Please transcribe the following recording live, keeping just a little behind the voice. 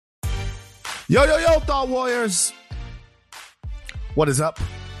Yo, Thought Warriors. What is up?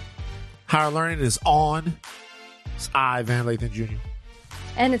 Higher Learning is on. It's I, Van Lathan Jr.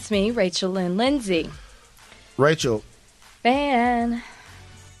 And it's me, Rachel Lynn Lindsay. Rachel. Van.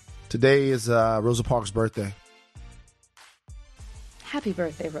 Today is Rosa Parks' birthday. Happy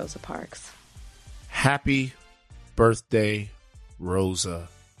birthday, Rosa Parks. Happy birthday, Rosa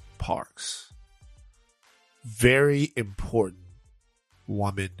Parks. Very important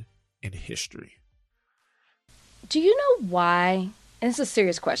woman in history. Do you know why? And it's a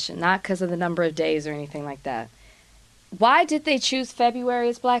serious question, not because of the number of days or anything like that. Why did they choose February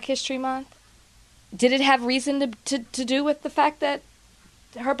as Black History Month? Did it have reason to do with the fact that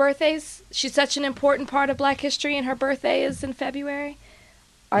her birthday's, she's such an important part of Black history and her birthday is in February?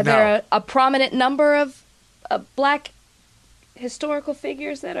 Are there a prominent number of Black historical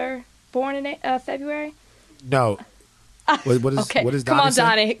figures that are born in February? No. What is, okay. What is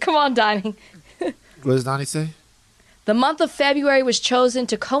Donnie Come on, Donnie. What does Donnie say? The month of February was chosen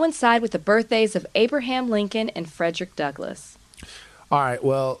to coincide with the birthdays of Abraham Lincoln and Frederick Douglass. All right,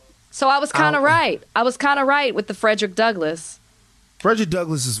 well... So I was kind of right. I was kind of right with the Frederick Douglass. Frederick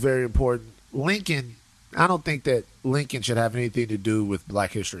Douglass is very important. Lincoln, I don't think that Lincoln should have anything to do with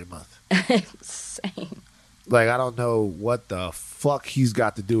Black History Month. Same. Like, I don't know what the fuck he's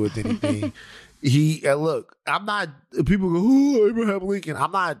got to do with anything. Look, I'm not, people go, oh, Abraham Lincoln.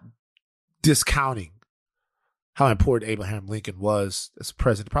 I'm not discounting how important Abraham Lincoln was as a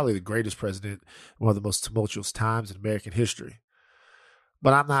president, probably the greatest president, one of the most tumultuous times in American history.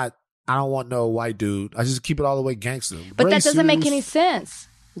 But I don't want no white dude. I just keep it all the way gangster. But that doesn't make any sense.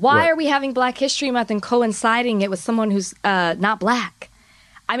 Why are we having Black History Month and coinciding it with someone who's not Black?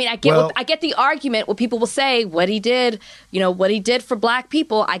 I mean, I get the argument where people will say what he did for Black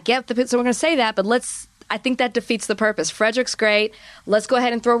people. I get the people are going to say that, but I think that defeats the purpose. Frederick's great. Let's go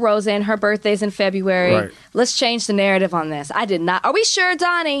ahead and throw Rosa in. Her birthday's in February. Right. Let's change the narrative on this. I did not. Are we sure,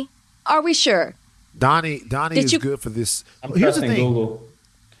 Donnie? Are we sure? Donnie is good for this. Here's the thing. Google.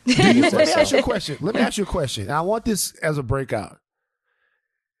 Let me ask you a question. And I want this as a breakout.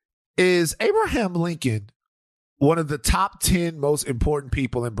 Is Abraham Lincoln one of the top 10 most important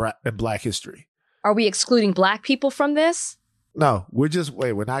people in Black history? Are we excluding Black people from this? No, we're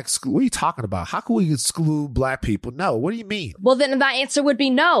not what are you talking about? How can we exclude Black people? No, what do you mean? Well, then my answer would be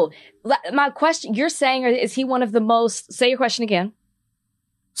no. My question, you're saying, is he one of the most, say your question again.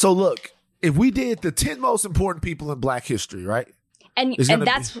 So look, if we did the 10 most important people in Black history, right? And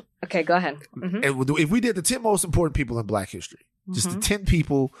that's, okay, go ahead. Mm-hmm. And if we did the 10 most important people in Black history, just the 10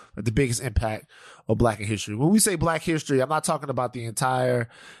 people with the biggest impact of Black history. When we say Black history, I'm not talking about the entire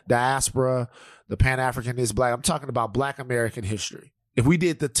diaspora, the Pan-African is Black. I'm talking about Black American history. If we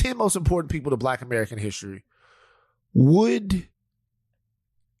did the 10 most important people to Black American history, would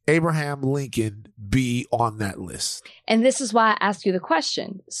Abraham Lincoln be on that list? And this is why I asked you the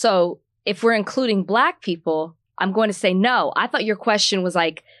question. So if we're including Black people, I'm going to say no. I thought your question was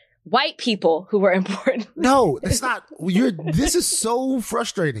like white people who were important. No, it's not. This is so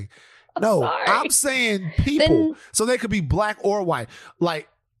frustrating. I'm saying people. So they could be Black or white. Like,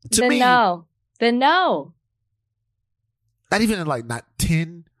 to me. Then no. Not even not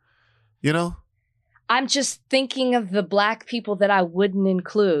 10, you know? I'm just thinking of the Black people that I wouldn't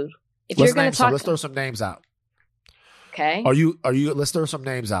include. If you're going to talk. Let's throw some names out. Okay. Let's throw some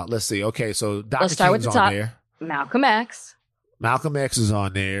names out. Let's see. Okay, so Dr. King's on there. Malcolm X. Malcolm X is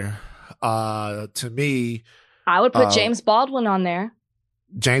on there. To me, I would put James Baldwin on there.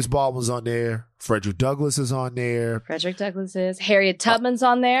 James Baldwin's on there. Frederick Douglass is on there. Harriet Tubman's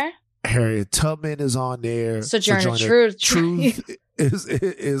on there. Harriet Tubman is on there. Sojourner Truth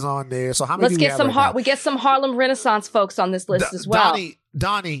is on there. So how many? Let's get some we get some Harlem Renaissance folks on this list as well.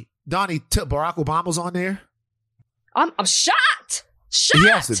 Donnie, Barack Obama's on there. I'm shocked. He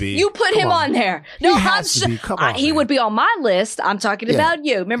has to be. You put him on there. No, he would be on my list. I'm talking about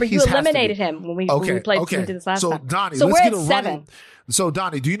you. Remember, you eliminated him when we played this last time. Donnie, so let's we're get at 7. So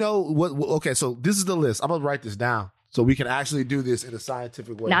Donnie, do you know what? Okay, so this is the list. I'm gonna write this down so we can actually do this in a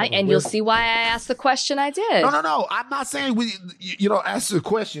scientific way. Now, and you'll see why I asked the question I did. No. I'm not saying ask the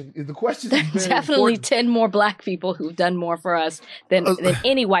question. The question is very definitely important. 10 more Black people who've done more for us than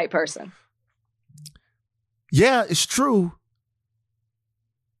any white person. Yeah, it's true.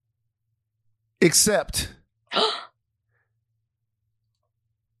 Except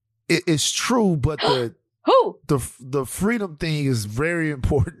it's true, but the freedom thing is very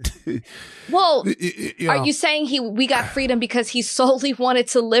important. Well, are you saying we got freedom because he solely wanted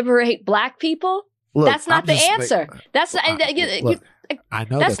to liberate Black people? Look, that's not the answer. I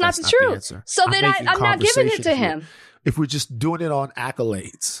know that's not the truth. So then I'm not giving it to him. If we're just doing it on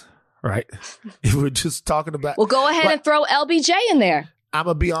accolades, right? If we're just talking about, Well, go ahead and throw LBJ in there. I'm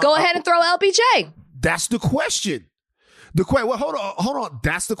gonna be on. Go ahead and throw LBJ. That's the question. Well, hold on.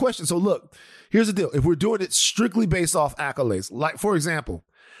 That's the question. So look, here's the deal. If we're doing it strictly based off accolades, like for example,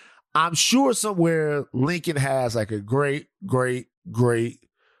 I'm sure somewhere Lincoln has like a great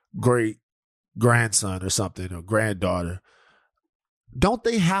grandson or something, or granddaughter. Don't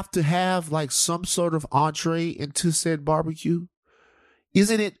they have to have like some sort of entree into said barbecue?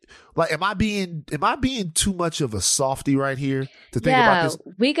 Isn't it like, am I being too much of a softy right here to think about this?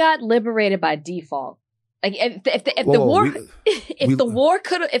 We got liberated by default. Like if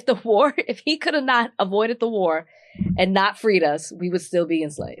he could have not avoided the war and not freed us, we would still be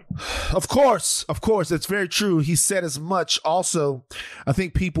enslaved. Of course, it's very true. He said as much. Also, I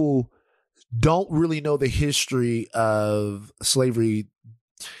think people don't really know the history of slavery,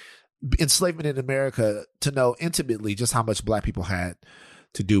 enslavement in America, to know intimately just how much Black people had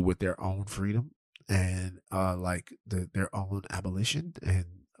to do with their own freedom and their own abolition, and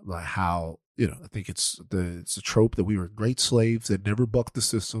like how, I think it's a trope that we were great slaves that never bucked the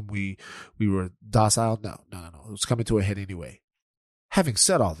system. We were docile. No. It was coming to a head anyway. Having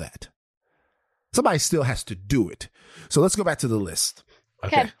said all that, somebody still has to do it. So let's go back to the list.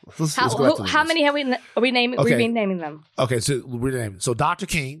 Okay. Let's go back to the list. How many are we naming? Okay. We've been naming them. Okay, so we're naming. So Dr.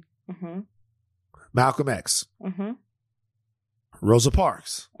 King, mm-hmm. Malcolm X, mm-hmm. Rosa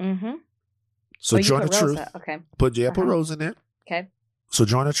Parks, mm-hmm. Sojourner Truth. Okay. Put Rose in there. Okay.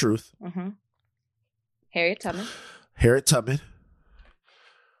 Sojourner Truth. Mm-hmm. Harriet Tubman.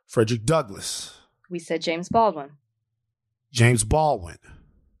 Frederick Douglass. We said James Baldwin.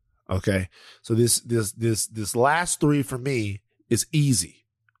 Okay. So this last three for me is easy,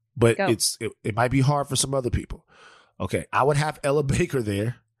 but it might be hard for some other people. Okay. I would have Ella Baker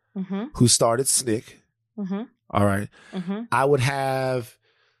there, mm-hmm. who started SNCC. Mm-hmm. All right. Mm-hmm. I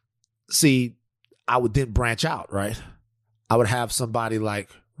would then branch out, right? I would have somebody like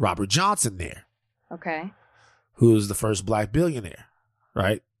Robert Johnson there. Okay. Who's the first Black billionaire,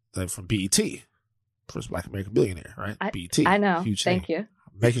 right? From BET. First Black American billionaire, right? BET. I know. Huge Thank thing. you.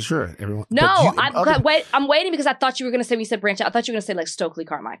 Making sure everyone. No, I'm waiting because I thought you were going to say, when you said branch out, I thought you were going to say like Stokely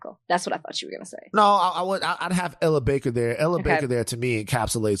Carmichael. That's what I thought you were going to say. No, I'd have Ella Baker there. Baker there, to me,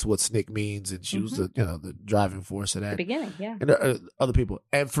 encapsulates what SNCC means, and she was the driving force of that. The beginning, yeah. And other people.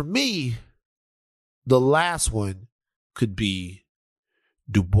 And for me, the last one could be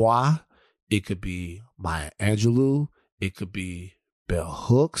Du Bois. It could be Maya Angelou. It could be Bell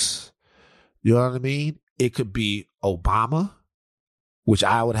Hooks. You know what I mean? It could be Obama, which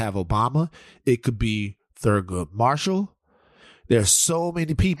I would have Obama. It could be Thurgood Marshall. There's so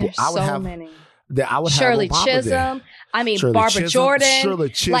many people. Many. That I would Shirley have Obama Chisholm. there. I mean, Shirley Barbara Jordan. Shirley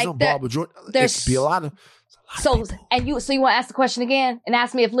Chisholm, Barbara Jordan. It could be a lot of people. You want to ask the question again and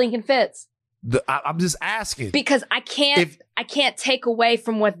ask me if Lincoln fits? I'm just asking because I can't take away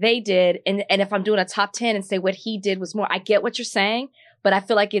from what they did, and if I'm doing a top 10 and say what he did was more, I get what you're saying, but I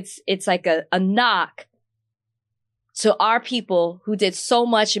feel like it's like a knock to our people who did so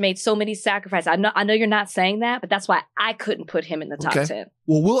much and made so many sacrifices. I know you're not saying that, but that's why I couldn't put him in the top 10.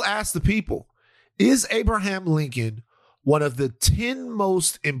 Well, we'll ask the people: is Abraham Lincoln one of the 10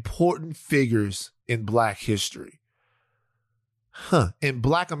 most important figures in Black history? In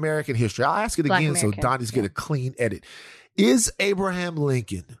Black American history. I'll ask it again so Donnie's get a clean edit. Is Abraham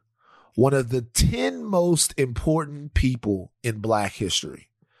Lincoln one of the 10 most important people in Black history?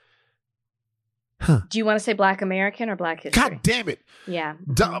 Do you want to say Black American or Black history? God damn it. Yeah.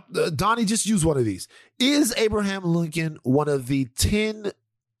 Donnie, just use one of these. Is Abraham Lincoln one of the 10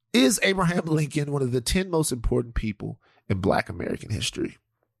 most important people in Black American history?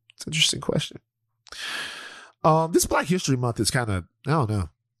 It's an interesting question. This Black History Month is kind of, I don't know.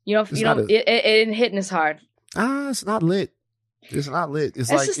 It ain't hitting as hard. It's not lit. It's not lit. It's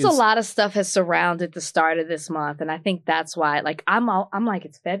a lot of stuff has surrounded the start of this month, and I think that's why. Like I'm like,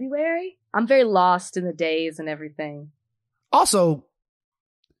 it's February. I'm very lost in the days and everything. Also,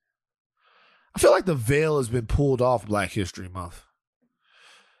 I feel like the veil has been pulled off Black History Month.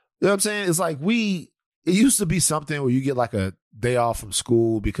 You know what I'm saying? It's like it used to be something where you get like a day off from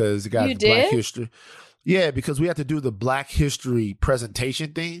school because you got Black History. Yeah, because we had to do the Black History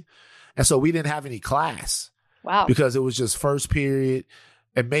presentation thing. And so we didn't have any class. Wow. Because it was just first period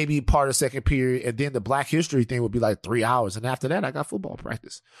and maybe part of second period. And then the Black History thing would be like 3 hours. And after that, I got football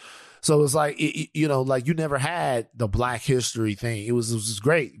practice. So it was like, like you never had the Black History thing. It was just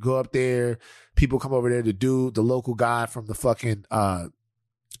great. Go up there. People come over there to do the local guy from the fucking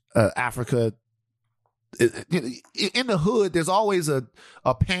Africa in the hood, there's always a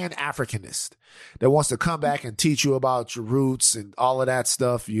Pan-Africanist that wants to come back and teach you about your roots and all of that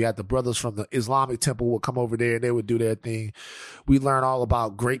stuff. You had the brothers from the Islamic temple would come over there and they would do their thing. We learn all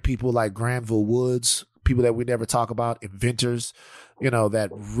about great people like Granville Woods, people that we never talk about, inventors, that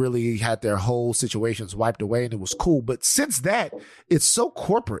really had their whole situations wiped away, and it was cool. But since that, it's so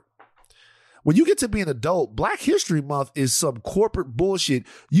corporate. When you get to be an adult, Black History Month is some corporate bullshit.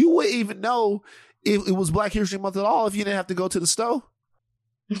 You wouldn't even know if it was Black History Month at all if you didn't have to go to the store.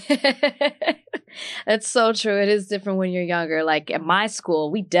 That's so true. It is different when you're younger. Like at my school,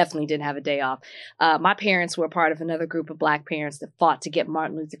 we definitely didn't have a day off. My parents were part of another group of Black parents that fought to get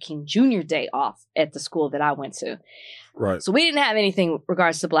Martin Luther King Jr. Day off at the school that I went to. Right. So we didn't have anything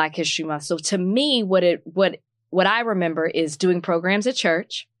regards to Black History Month. So to me, what I remember is doing programs at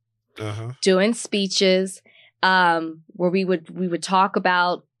church, doing speeches, where we would talk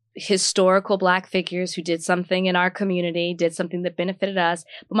about historical Black figures who did something in our community, did something that benefited us.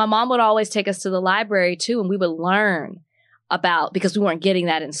 But my mom would always take us to the library too, and we would learn about, because we weren't getting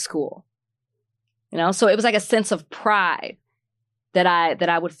that in school. So it was like a sense of pride that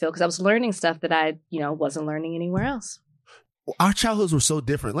I would feel because I was learning stuff that I, wasn't learning anywhere else. Our childhoods were so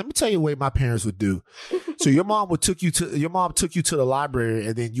different. Let me tell you the way my parents would do. So your mom took you to the library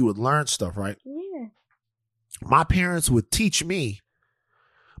and then you would learn stuff, right? Yeah. My parents would teach me,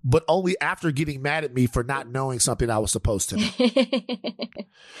 but only after getting mad at me for not knowing something I was supposed to know.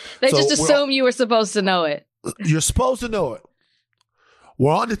 They just assume you were supposed to know it. You're supposed to know it.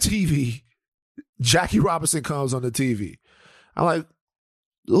 We're on the TV. Jackie Robinson comes on the TV. I'm like,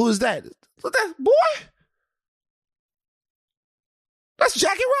 who is that? Look that boy? That's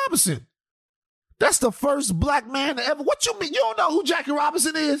Jackie Robinson. That's the first Black man to ever. What you mean? You don't know who Jackie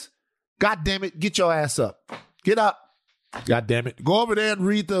Robinson is? God damn it. Get your ass up. Get up. God damn it. Go over there and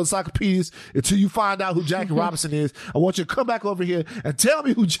read the encyclopedias until you find out who Jackie Robinson is. I want you to come back over here and tell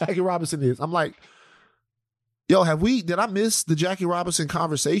me who Jackie Robinson is. I'm like, yo, did I miss the Jackie Robinson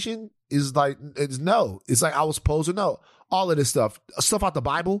conversation? No. It's like I was supposed to know all of this stuff out the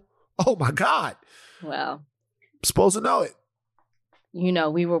Bible. Oh my God. Well, supposed to know it.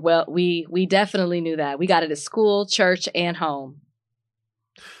 We definitely knew that. We got it at school, church, and home.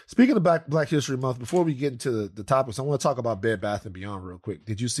 Speaking of Black History Month, before we get into the topics, I want to talk about Bed Bath & Beyond real quick.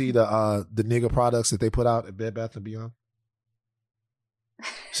 Did you see the nigga products that they put out at Bed Bath & Beyond?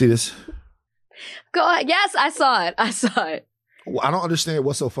 See this? Go ahead. Yes, I saw it. Well, I don't understand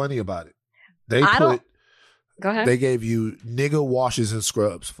what's so funny about it. Go ahead. They gave you nigga washes and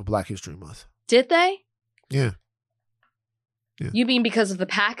scrubs for Black History Month. Did they? Yeah. You mean because of the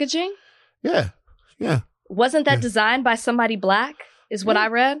packaging? Yeah. Wasn't that designed by somebody Black, is what I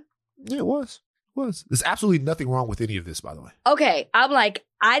read? Yeah, it was. There's absolutely nothing wrong with any of this, by the way. Okay. I'm like,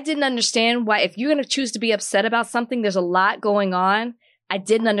 I didn't understand why, if you're going to choose to be upset about something, there's a lot going on. I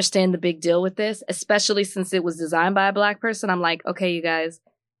didn't understand the big deal with this, especially since it was designed by a Black person. I'm like, okay, you guys,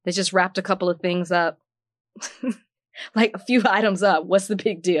 they just wrapped a couple of things up. Like a few items up. What's the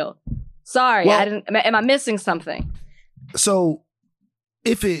big deal? Sorry, am I missing something? So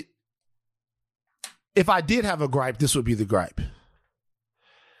if I did have a gripe, this would be the gripe.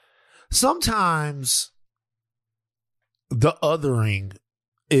 Sometimes the othering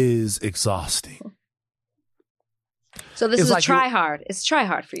is exhausting. So this is like try hard. It's try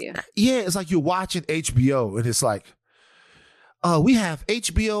hard for you. Yeah, it's like you're watching HBO and it's like, we have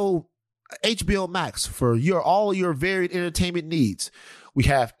HBO Max for all your varied entertainment needs. We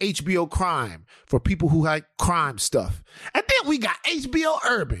have HBO Crime for people who like crime stuff. And then we got HBO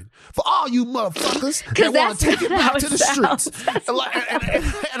Urban for all you motherfuckers that want to take it back to the streets.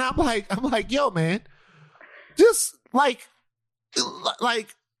 And I'm like, yo, man, just like,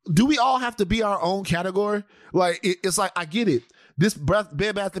 do we all have to be our own category? Like, it's like, I get it. This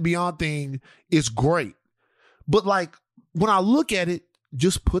Bed Bath & Beyond thing is great. But like, when I look at it,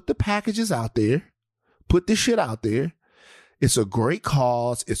 just put the packages out there. Put this shit out there. It's a great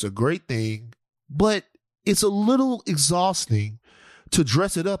cause. It's a great thing. But it's a little exhausting to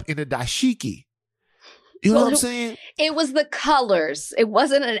dress it up in a dashiki. You know what I'm saying? It was the colors. It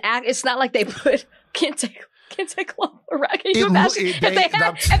wasn't an act. It's not like they put kente cloth around. Can you imagine if they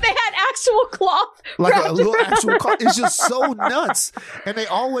had actual cloth? Like a little actual cloth. It's just so nuts. And they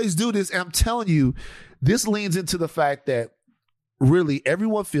always do this. And I'm telling you, this leans into the fact that really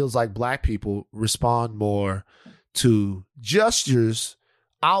everyone feels like Black people respond more to gestures,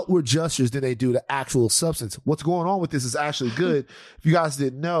 outward gestures, than they do to actual substance. What's going on with this is actually good. If you guys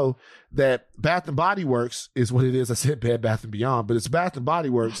didn't know that Bath and Body Works is what it is. I said Bed Bath and Beyond, but it's Bath and Body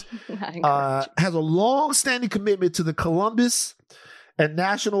Works has a long-standing commitment to the Columbus and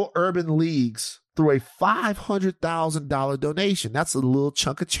National Urban Leagues through a $500,000 donation. That's a little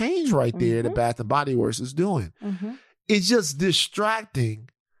chunk of change right there that Bath and Body Works is doing. It's just distracting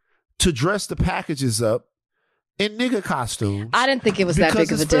to dress the packages up in nigga costumes. I didn't think it was that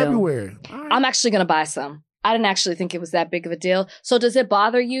big of a deal. February. Right. I'm actually going to buy some. I didn't actually think it was that big of a deal. So does it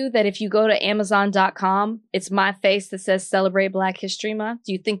bother you that if you go to Amazon.com, it's my face that says Celebrate Black History Month?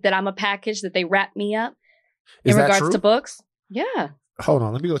 Do you think that I'm a package that they wrap me up in regards to books? Yeah. Hold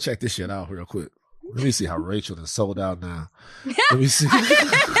on. Let me go check this shit out real quick. Let me see how Rachel is sold out now. Let me see.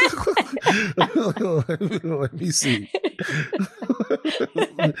 Let me see.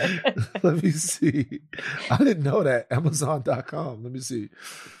 Let me see. I didn't know that. Amazon.com. Let me see.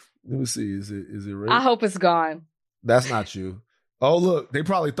 Is it Rachel? I hope it's gone. That's not you. Oh, look. They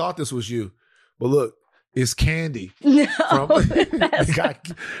probably thought this was you. But look, it's Candy. No,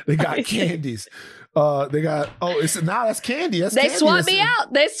 they got candies. That's Candy. That's they Candy. swapped me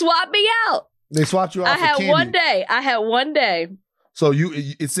out. They swapped me out. They swapped you out. I had one day. So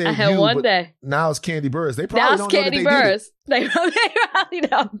it said I had one day. Now it's Candy Burrs. They probably don't know that Candy Burrs. They probably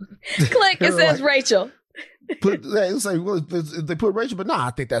don't. Click. It says Rachel. It's like they put Rachel, but I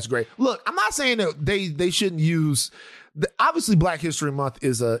think that's great. Look, I'm not saying that they shouldn't use. Obviously, Black History Month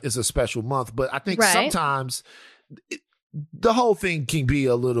is a special month, but I think sometimes the whole thing can be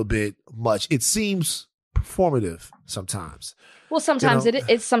a little bit much. It seems performative sometimes. Well, sometimes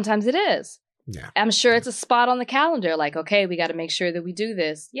sometimes it is. Yeah, I'm sure it's a spot on the calendar. Like, okay, we got to make sure that we do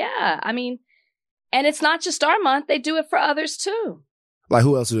this. Yeah, I mean, and it's not just our month; they do it for others too. Like,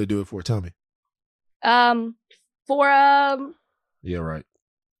 who else do they do it for? Tell me. Yeah, right.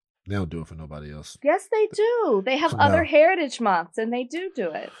 They don't do it for nobody else. Yes, they do. They have other heritage months, and they do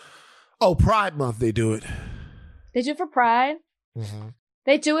it. Oh, Pride Month, they do it. They do it for Pride. Mm-hmm.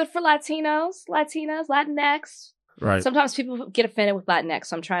 They do it for Latinos, Latinx. Right. Sometimes people get offended with Latinx,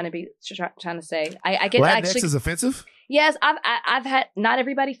 so I'm trying to say I get Latinx actually is offensive. Yes, I've had. Not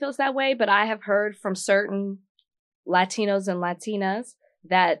everybody feels that way, but I have heard from certain Latinos and Latinas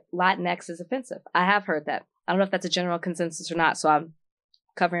that Latinx is offensive. I have heard that. I don't know if that's a general consensus or not. So I'm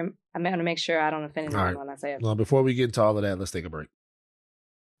going to make sure I don't offend anyone when I say it. Well, before we get into all of that, let's take a break.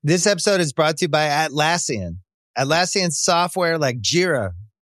 This episode is brought to you by Atlassian. Atlassian software like Jira,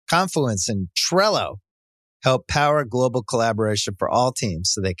 Confluence, and Trello help power global collaboration for all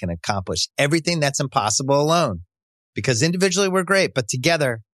teams so they can accomplish everything that's impossible alone. Because individually we're great, but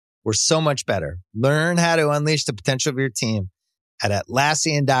together we're so much better. Learn how to unleash the potential of your team at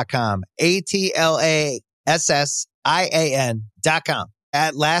Atlassian.com. Atlassian.com.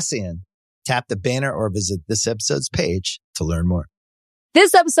 Atlassian. Tap the banner or visit this episode's page to learn more.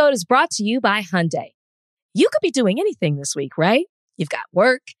 This episode is brought to you by Hyundai. You could be doing anything this week, right? You've got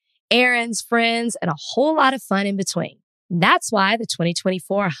work, errands, friends, and a whole lot of fun in between. That's why the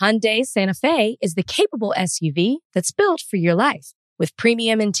 2024 Hyundai Santa Fe is the capable SUV that's built for your life. With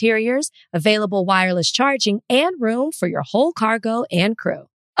premium interiors, available wireless charging, and room for your whole cargo and crew.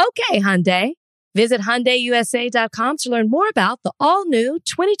 Okay, Hyundai. Visit HyundaiUSA.com to learn more about the all-new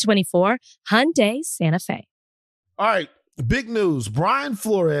 2024 Hyundai Santa Fe. All right, big news. Brian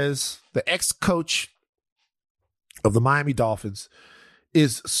Flores, the ex-coach of the Miami Dolphins,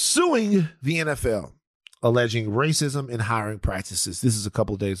 is suing the NFL, alleging racism in hiring practices. This is a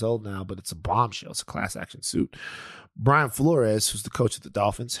couple of days old now, but it's a bombshell. It's a class action suit. Brian Flores, who's the coach of the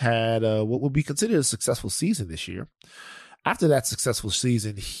Dolphins, had what would be considered a successful season this year. After that successful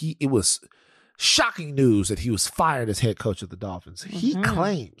season, it was shocking news that he was fired as head coach of the Dolphins. Mm-hmm. He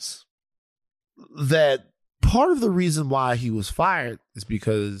claims that part of the reason why he was fired is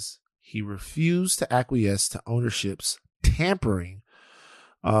because he refused to acquiesce to ownership's tampering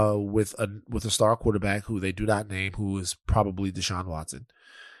with a star quarterback who they do not name, who is probably Deshaun Watson.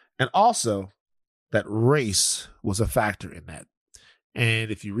 And also that race was a factor in that.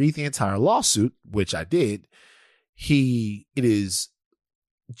 And if you read the entire lawsuit, which I did, it is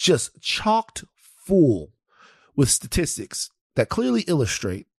just chocked full with statistics that clearly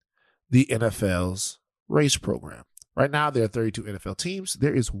illustrate the NFL's race program. Right now, there are 32 NFL teams.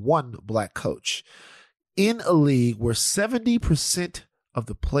 There is one black coach in a league where 70% of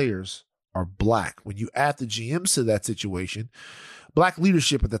the players are black. When you add the GMs to that situation, black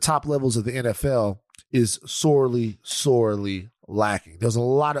leadership at the top levels of the NFL is sorely, sorely lacking. There's a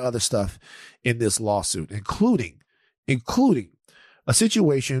lot of other stuff in this lawsuit, including a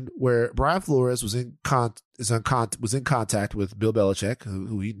situation where Brian Flores was in contact with Bill Belichick,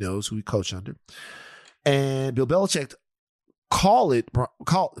 who he knows, who he coached under, and Bill Belichick Bill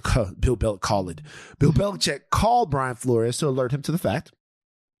Belichick called Brian Flores to alert him to the fact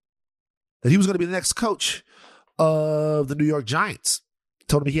that he was going to be the next coach of the New York Giants.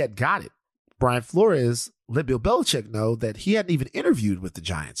 Told him he had got it. Brian Flores let Bill Belichick know that he hadn't even interviewed with the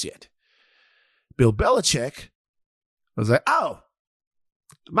Giants yet. Bill Belichick was like, oh,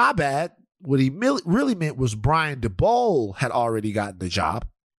 my bad. What he really meant was Brian Daboll had already gotten the job,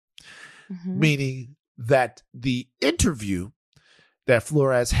 meaning that the interview that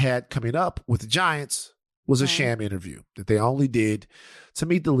Flores had coming up with the Giants was a sham interview that they only did to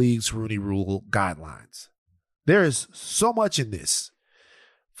meet the league's Rooney Rule guidelines. There is so much in this.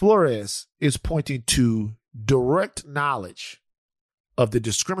 Flores is pointing to direct knowledge of the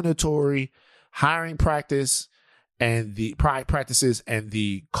discriminatory hiring practices and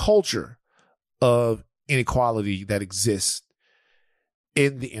the culture of inequality that exists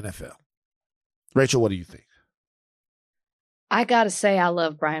in the NFL. Rachel, what do you think? I gotta say, I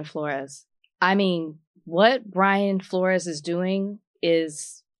love Brian Flores. I mean, what Brian Flores is doing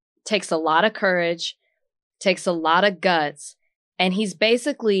takes a lot of courage, takes a lot of guts, and he's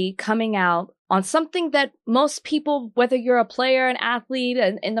basically coming out on something that most people, whether you're a player, an athlete,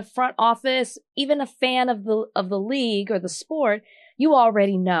 in the front office, even a fan of the league or the sport, you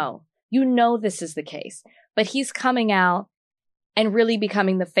already know. You know this is the case. But he's coming out and really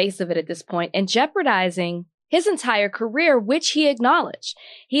becoming the face of it at this point and jeopardizing his entire career, which he acknowledged.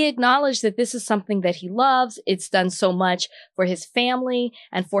 He acknowledged that this is something that he loves. It's done so much for his family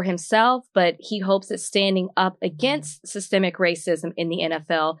and for himself, but he hopes that standing up against systemic racism in the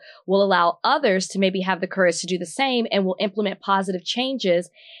NFL will allow others to maybe have the courage to do the same and will implement positive changes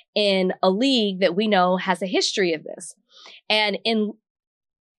in a league that we know has a history of this. And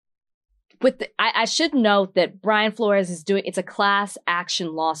I should note that Brian Flores it's a class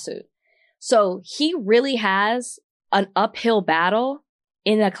action lawsuit. So he really has an uphill battle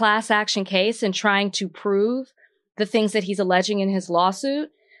in a class action case and trying to prove the things that he's alleging in his lawsuit,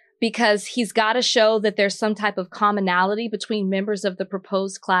 because he's got to show that there's some type of commonality between members of the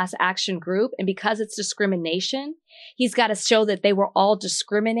proposed class action group. And because it's discrimination, he's got to show that they were all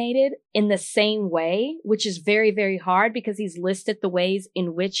discriminated in the same way, which is very, very hard because he's listed the ways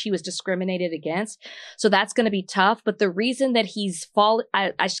in which he was discriminated against. So that's going to be tough. But the reason that he's falling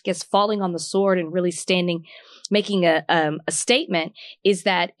on the sword and really making a statement is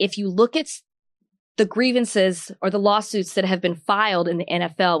that if you look at the grievances or the lawsuits that have been filed in the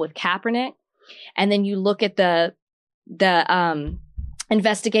NFL with Kaepernick, and then you look at the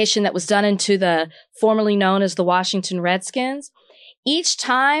investigation that was done into the formerly known as the Washington Redskins, each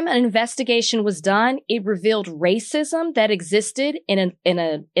time an investigation was done, it revealed racism that existed in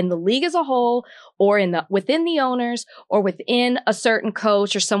the league as a whole, or within the owners, or within a certain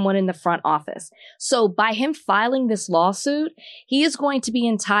coach or someone in the front office. So by him filing this lawsuit, he is going to be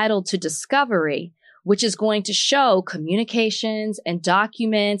entitled to discovery, which is going to show communications and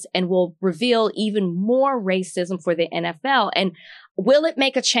documents and will reveal even more racism for the NFL. And will it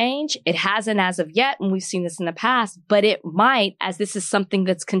make a change? It hasn't as of yet, and we've seen this in the past, but it might, as this is something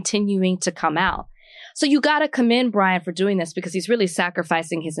that's continuing to come out. So you got to commend Brian for doing this because he's really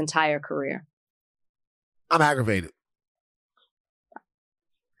sacrificing his entire career. I'm aggravated.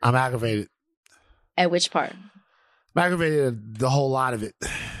 At which part? I'm aggravated at the whole lot of it.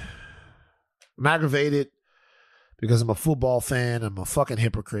 I'm aggravated because I'm a football fan. I'm a fucking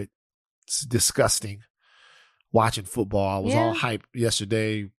hypocrite. It's disgusting watching football. I was all hyped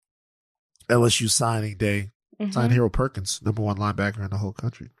yesterday. LSU signing day. Signed Harold Perkins, #1 linebacker in the whole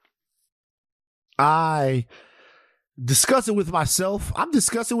country. I discuss it with myself. I'm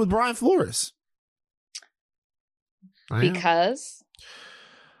discussing with Brian Flores. Because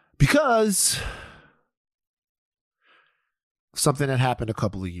something that happened a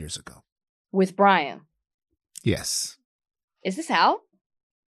couple of years ago. With Brian? Yes. Is this out?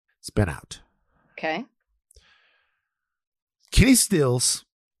 It's been out. Okay. Kenny Stills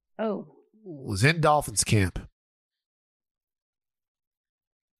was in Dolphins camp.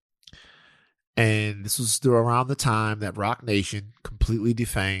 And this was around the time that Rock Nation completely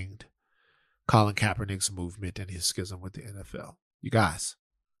defamed Colin Kaepernick's movement and his schism with the NFL. You guys,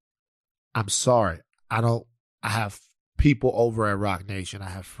 I'm sorry. I have people over at Rock Nation. I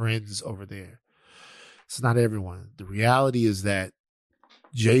have friends over there. It's not everyone. The reality is that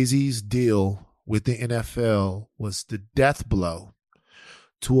Jay-Z's deal with the NFL was the death blow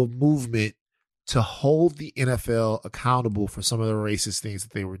to a movement to hold the NFL accountable for some of the racist things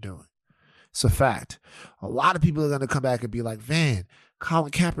that they were doing. It's a fact. A lot of people are going to come back and be like, Van,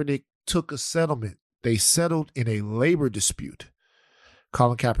 Colin Kaepernick took a settlement. They settled in a labor dispute.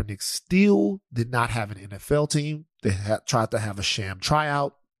 Colin Kaepernick still did not have an NFL team. They tried to have a sham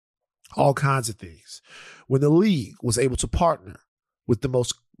tryout, all kinds of things. When the league was able to partner with the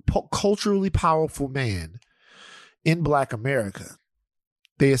most culturally powerful man in Black America,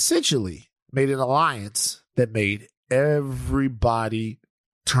 they essentially made an alliance that made everybody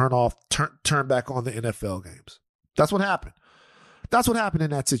turn back on the NFL games. That's what happened. That's what happened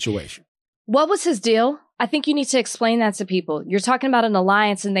in that situation. What was his deal? I think you need to explain that to people. You're talking about an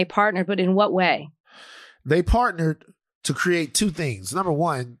alliance and they partnered, but in what way? They partnered to create two things. Number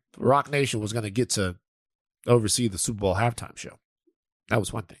one, Rock Nation was going to get to oversee the Super Bowl halftime show. That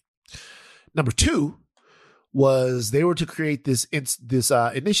was one thing. Number two was they were to create this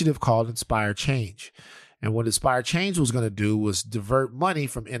initiative called Inspire Change. And what Inspire Change was going to do was divert money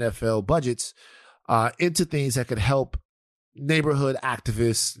from NFL budgets into things that could help neighborhood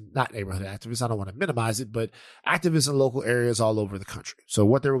activists, not neighborhood activists, I don't want to minimize it, but activists in local areas all over the country. So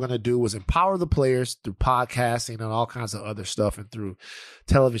what they were going to do was empower the players through podcasting and all kinds of other stuff and through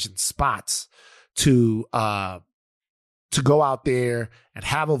television spots to go out there and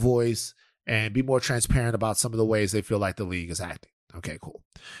have a voice and be more transparent about some of the ways they feel like the league is acting. Okay, cool.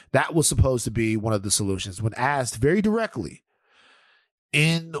 That was supposed to be one of the solutions. When asked very directly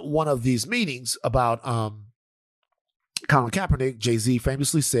in one of these meetings about Colin Kaepernick, Jay-Z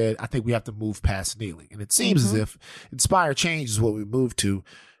famously said, I think we have to move past kneeling. And it seems as if Inspire Change is what we moved to.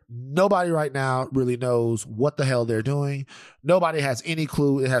 Nobody right now really knows what the hell they're doing. Nobody has any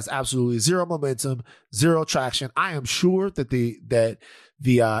clue. It has absolutely zero momentum, zero traction. I am sure that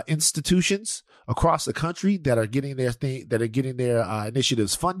the institutions across the country that are getting their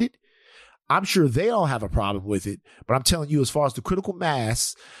initiatives funded, I'm sure they don't have a problem with it. But I'm telling you, as far as the critical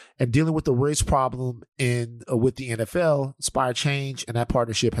mass and dealing with the race problem with the NFL, Inspire Change and that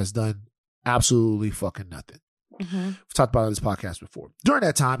partnership has done absolutely fucking nothing. Mm-hmm. We've talked about it on this podcast before. During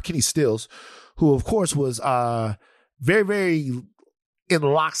that time, Kenny Stills, who of course was very, very in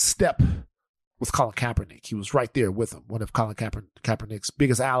lockstep with Colin Kaepernick. He was right there with him. One of Colin Kaepernick's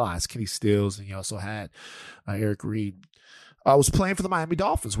biggest allies, Kenny Stills, and he also had Eric Reed. Was playing for the Miami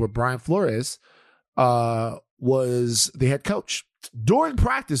Dolphins, where Brian Flores was the head coach. During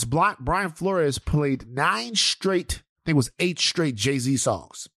practice, Brian Flores played 8 straight Jay-Z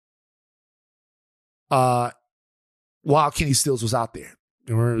songs. While Kenny Stills was out there.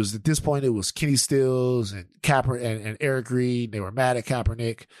 At this point, it was Kenny Stills and and Eric Reed. They were mad at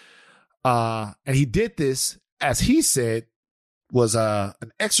Kaepernick. And he did this, as he said, was an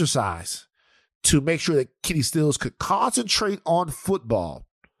exercise to make sure that Kenny Stills could concentrate on football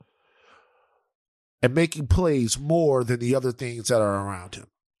and making plays more than the other things that are around him.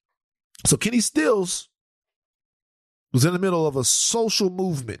 So Kenny Stills was in the middle of a social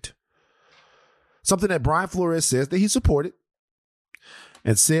movement, something that Brian Flores says that he supported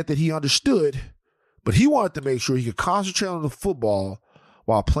and said that he understood, but he wanted to make sure he could concentrate on the football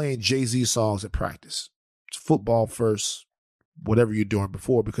while playing Jay-Z songs at practice. It's football first, whatever you're doing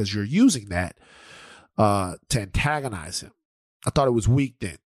before, because you're using that to antagonize him. I thought it was weak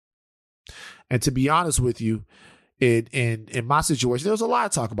then. And to be honest with you, in my situation, there was a lot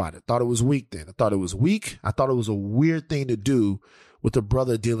of talk about it. I thought it was weak then. I thought it was weak. I thought it was a weird thing to do with a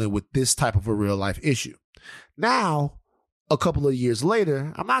brother dealing with this type of a real life issue. Now, a couple of years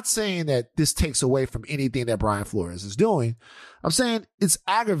later, I'm not saying that this takes away from anything that Brian Flores is doing. I'm saying it's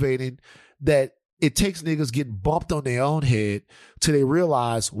aggravating that it takes niggas getting bumped on their own head till they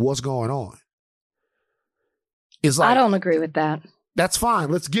realize what's going on. It's like, I don't agree with that. That's fine.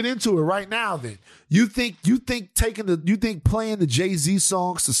 Let's get into it right now then. You think playing the Jay-Z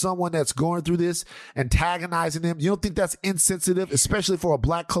songs to someone that's going through this, antagonizing them, you don't think that's insensitive, especially for a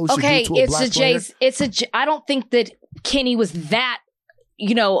black coach to do to a black player? I don't think that Kenny was that,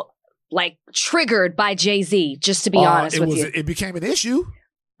 like triggered by Jay-Z, just to be honest with you. It became an issue.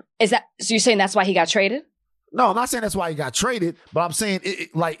 So you're saying that's why he got traded? No, I'm not saying that's why he got traded, but I'm saying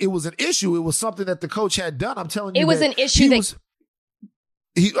it was an issue. It was something that the coach had done. I'm telling you, it was an issue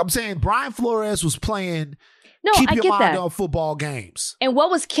I'm saying Brian Flores was playing. No, keep I your get mind that. on football games. And what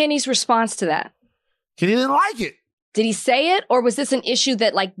was Kenny's response to that? Kenny didn't like it. Did he say it, or was this an issue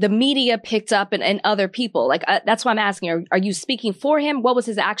that like the media picked up and other people? Like that's why I'm asking. Are you speaking for him? What was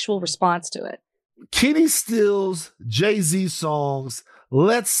his actual response to it? Kenny Stills, Jay-Z songs.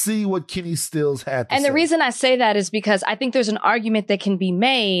 Let's see what Kenny Stills had to say. And the reason I say that is because I think there's an argument that can be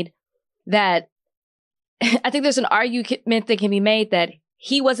made that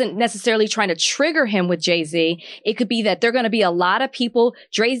he wasn't necessarily trying to trigger him with Jay-Z. It could be that there are going to be a lot of people,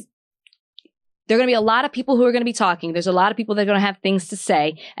 there are going to be a lot of people who are going to be talking. There's a lot of people that are going to have things to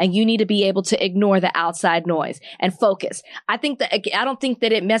say, and you need to be able to ignore the outside noise and focus. I don't think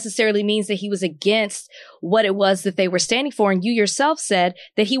that it necessarily means that he was against what it was that they were standing for. And you yourself said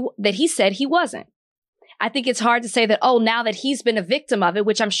that he said he wasn't. I think it's hard to say that, oh, now that he's been a victim of it,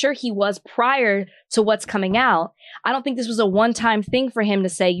 which I'm sure he was prior to what's coming out, I don't think this was a one-time thing for him to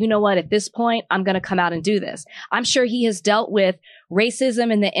say, you know what, at this point, I'm going to come out and do this. I'm sure he has dealt with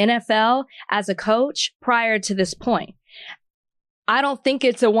racism in the NFL as a coach prior to this point. I don't think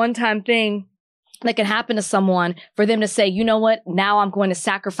it's a one-time thing that can happen to someone for them to say, you know what, now I'm going to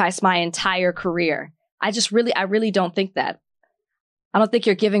sacrifice my entire career. I really don't think that. I don't think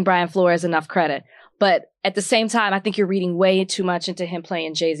you're giving Brian Flores enough credit. But at the same time, I think you're reading way too much into him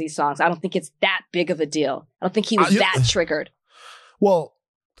playing Jay-Z songs. I don't think it's that big of a deal. I don't think he was that triggered. Well,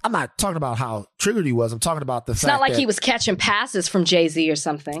 I'm not talking about how triggered he was. I'm talking about the fact that... It's not like he was catching passes from Jay-Z or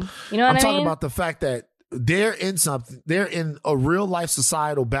something. You know what I mean? I'm talking about the fact that they're in a real life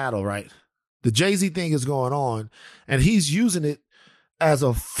societal battle, right? The Jay-Z thing is going on, and he's using it as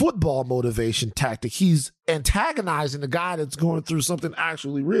a football motivation tactic. He's antagonizing the guy that's going through something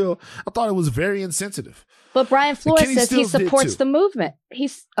actually real. I thought it was very insensitive. But Brian Flores says he supports the movement.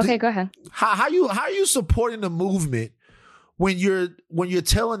 Okay, go ahead. How are you supporting the movement when you're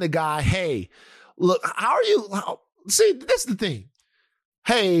telling the guy, hey, look, see, that's the thing.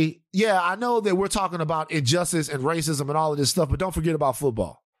 Hey, yeah, I know that we're talking about injustice and racism and all of this stuff, but don't forget about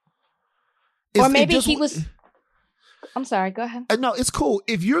football. Or maybe he was... I'm sorry, go ahead. No, it's cool.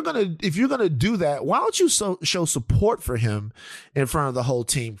 If you're gonna do that, why don't you show support for him in front of the whole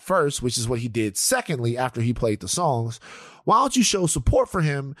team first, which is what he did secondly after he played the songs. Why don't you show support for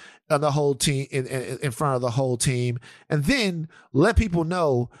him and the whole team in front of the whole team, and then let people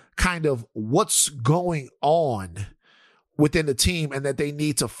know kind of what's going on within the team and that they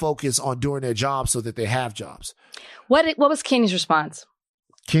need to focus on doing their job so that they have jobs. What was Kenny's response?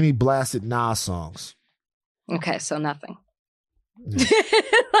 Kenny blasted Nas songs. Okay, so nothing. Yeah.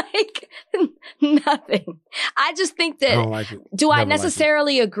 Like, nothing. I just think that, I don't like it. Do I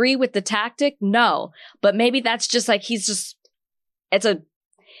necessarily agree with the tactic? No. But maybe that's just like, it's a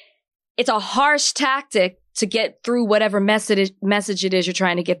harsh tactic to get through whatever message it is you're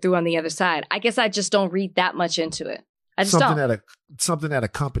trying to get through on the other side. I guess I just don't read that much into it. I just don't. Something that a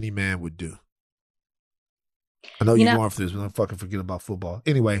company man would do. I know you're going for this, but don't fucking forget about football.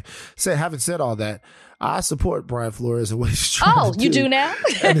 Anyway, having said all that, I support Brian Flores and what he's trying to do. You do now?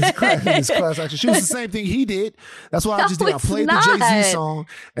 And his class action. She was the same thing he did. That's why I just did. I played the Jay-Z song,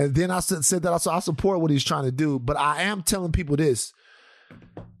 and then I said that I support what he's trying to do. But I am telling people this.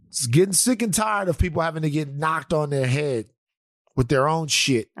 It's getting sick and tired of people having to get knocked on their head with their own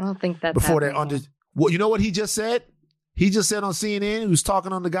shit. I don't think that's before they're under. Well, you know what he just said? He just said on CNN, he was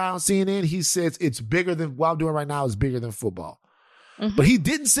talking on the guy on CNN, he says it's bigger than what I'm doing right now is bigger than football. Mm-hmm. But he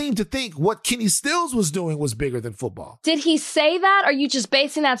didn't seem to think what Kenny Stills was doing was bigger than football. Did he say that? Or are you just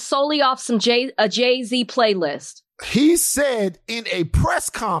basing that solely off a Jay-Z playlist? He said in a press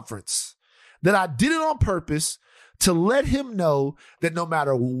conference that I did it on purpose to let him know that no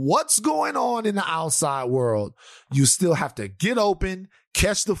matter what's going on in the outside world, you still have to get open,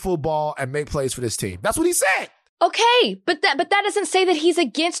 catch the football, and make plays for this team. That's what he said. Okay, but that doesn't say that he's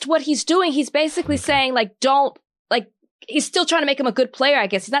against what he's doing. He's basically saying, he's still trying to make him a good player, I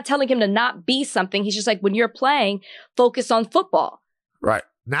guess. He's not telling him to not be something. He's just like, when you're playing, focus on football. Right.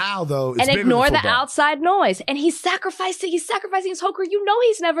 Now, though, it's and ignore the outside noise. And he's sacrificing his whole career. You know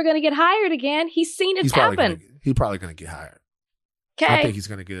he's never going to get hired again. He's seen it happen. He's probably going to get hired. Okay. I think he's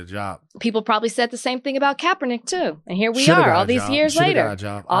going to get a job. People probably said the same thing about Kaepernick, too. And here we are, all these years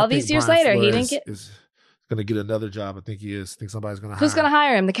later. All these years later, he didn't get... Going to get another job. I think he is. I think somebody's going to hire him. Who's going to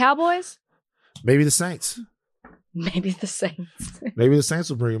hire him? The Cowboys? Maybe the Saints. Maybe the Saints. Maybe the Saints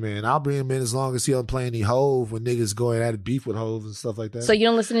will bring him in. I'll bring him in as long as he don't play any Hove when niggas going at beef with Hove and stuff like that. So you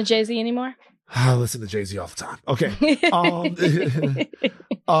don't listen to Jay-Z anymore? I listen to Jay-Z all the time. Okay.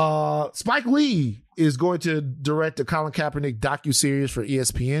 Spike Lee is going to direct the Colin Kaepernick docuseries for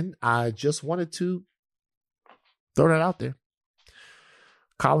ESPN. I just wanted to throw that out there.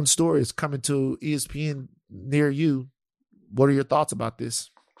 Colin's story is coming to ESPN near you. What are your thoughts about this?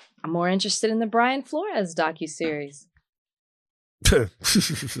 I'm more interested in the Brian Flores docuseries. Let's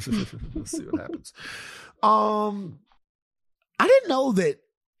see what happens. I didn't know that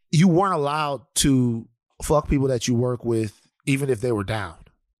you weren't allowed to fuck people that you work with, even if they were down.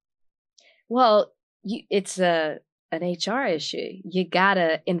 Well, it's an HR issue. You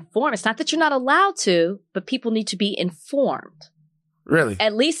gotta inform. It's not that you're not allowed to, but people need to be informed. Really?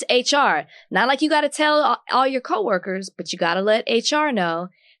 At least HR. Not like you got to tell all your coworkers, but you got to let HR know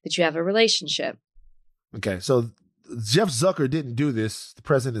that you have a relationship. Okay, so Jeff Zucker didn't do this, the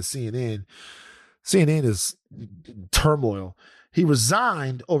president of CNN. CNN is turmoil. He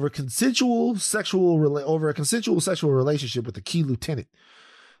resigned over a consensual sexual relationship with a key lieutenant.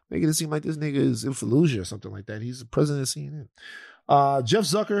 making it seem like this nigga is in Fallujah or something like that. He's the president of CNN. Jeff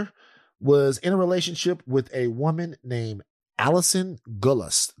Zucker was in a relationship with a woman named Allison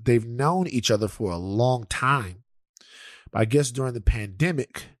Gullis. They've known each other for a long time. But I guess during the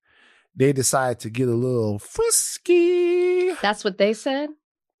pandemic, they decided to get a little frisky. That's what they said?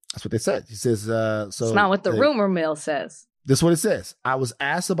 That's what they said. He says, so it's not what the rumor mill says. This is what it says. I was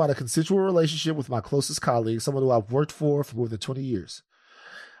asked about a consensual relationship with my closest colleague, someone who I've worked for more than 20 years.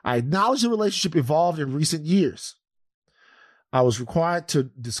 I acknowledge the relationship evolved in recent years. I was required to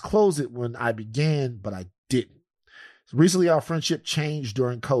disclose it when I began, but I didn't. Recently, our friendship changed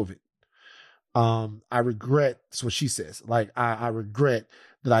during COVID. I regret, that's what she says. Like, I regret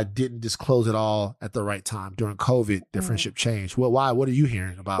that I didn't disclose it all at the right time. During COVID, their friendship changed. Well, why? What are you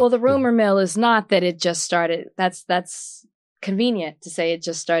hearing about? Well, the rumor mill is not that it just started. That's convenient to say it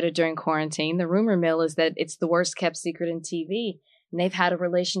just started during quarantine. The rumor mill is that it's the worst kept secret in TV. And they've had a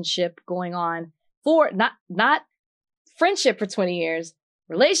relationship going on for not friendship for 20 years,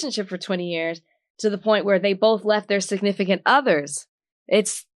 relationship for 20 years, to the point where they both left their significant others.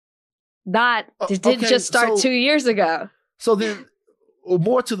 It's not, it didn't just start 2 years ago. So then,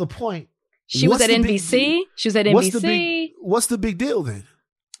 more to the point, she was at NBC. She was at NBC. What's the big deal then?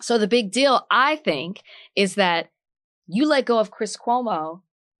 So the big deal, I think, is that you let go of Chris Cuomo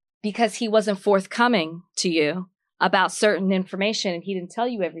because he wasn't forthcoming to you about certain information and he didn't tell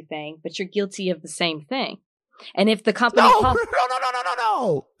you everything, but you're guilty of the same thing. And if the company...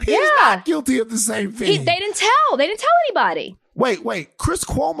 No. He's not guilty of the same thing. They didn't tell anybody. Wait. Chris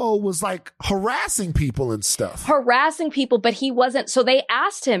Cuomo was like harassing people and stuff. Harassing people, but he wasn't. So they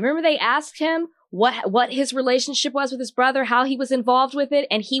asked him. Remember they asked him what his relationship was with his brother, how he was involved with it,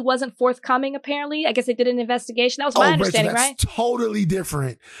 and he wasn't forthcoming, apparently. I guess they did an investigation. That was my understanding, right? That's totally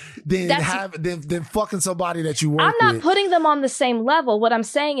different than fucking somebody that you work with. I'm not putting them on the same level. What I'm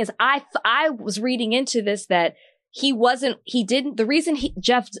saying is I was reading into this that the reason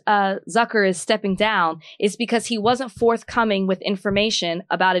Jeff Zucker is stepping down is because he wasn't forthcoming with information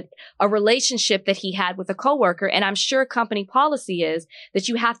about a relationship that he had with a coworker. And I'm sure company policy is that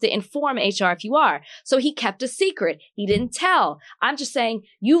you have to inform HR if you are. So he kept a secret. He didn't tell. I'm just saying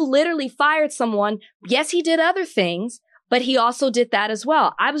you literally fired someone. Yes, he did other things, but he also did that as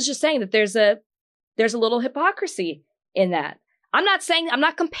well. I was just saying that there's a little hypocrisy in that. I'm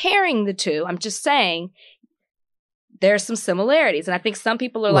not comparing the two. I'm just saying there's some similarities. And I think some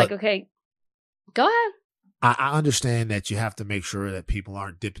people are like, okay, go ahead. I understand that you have to make sure that people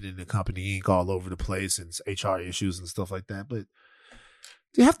aren't dipping in the company ink all over the place and HR issues and stuff like that. But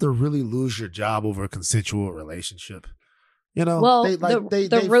you have to really lose your job over a consensual relationship. You know, well,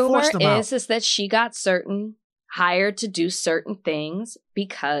 the rumor is that she got hired to do certain things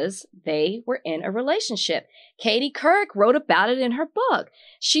because they were in a relationship. Katie Couric wrote about it in her book.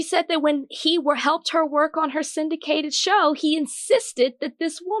 She said that when he helped her work on her syndicated show, he insisted that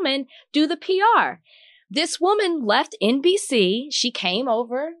this woman do the PR. This woman left NBC. She came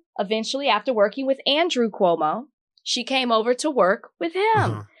over eventually after working with Andrew Cuomo. She came over to work with him.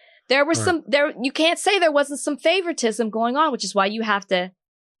 Uh-huh. There were you can't say there wasn't some favoritism going on, which is why you have to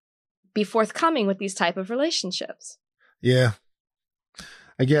be forthcoming with these type of relationships. Yeah.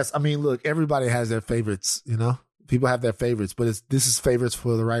 I guess, I mean, look, everybody has their favorites, you know? People have their favorites, but this is favorites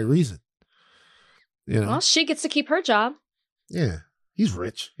for the right reason. You know? Well, she gets to keep her job. Yeah. He's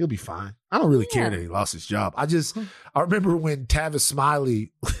rich. He'll be fine. I don't really care that he lost his job. I remember when Tavis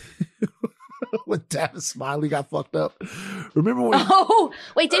Smiley got fucked up. Remember when? Oh,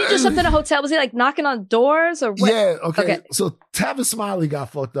 wait, did he do something in a hotel? Was he like knocking on doors or what? Yeah, okay. So Tavis Smiley got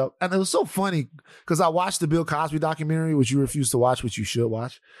fucked up. And it was so funny because I watched the Bill Cosby documentary, which you refused to watch, which you should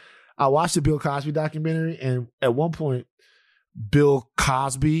watch. I watched the Bill Cosby documentary, and at one point, Bill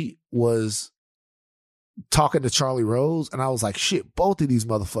Cosby was talking to Charlie Rose, and I was like, shit, both of these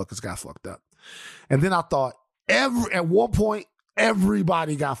motherfuckers got fucked up. And then I thought, at one point,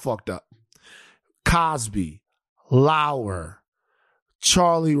 everybody got fucked up. Cosby, Lauer,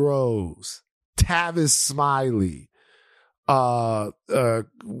 Charlie Rose, Tavis Smiley, fucking,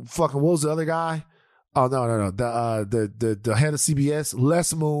 what was the other guy? Oh, no. The head of CBS,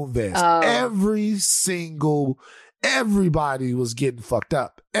 Les Moonves. Everybody was getting fucked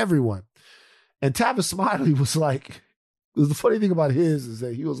up. Everyone. And Tavis Smiley was like, the funny thing about his is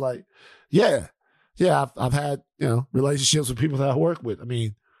that he was like, yeah, I've had, relationships with people that I work with. I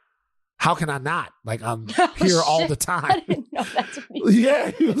mean, how can I not? Like, I'm here all the time. I didn't know that's what he said. Yeah,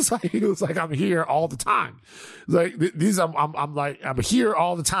 he was like, I'm here all the time. Like, I'm here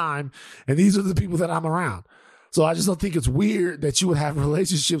all the time, and these are the people that I'm around. So I just don't think it's weird that you would have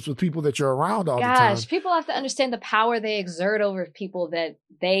relationships with people that you're around all the time. Gosh, people have to understand the power they exert over people that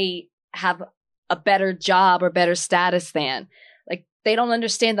they have a better job or better status than. Like, they don't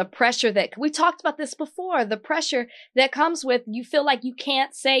understand the pressure that, we talked about this before, the pressure that comes with you feel like you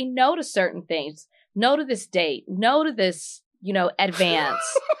can't say no to certain things. No to this date. No to this, advance.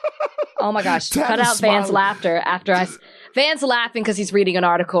 Oh my gosh. Cut out Van's laughter after Van's laughing because he's reading an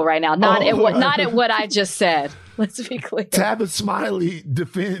article right now. Not at what I just said. Let's be clear. Tavis Smiley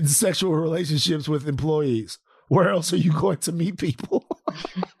defends sexual relationships with employees. Where else are you going to meet people?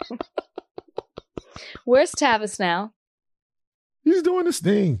 Where's Tavis now? He's doing this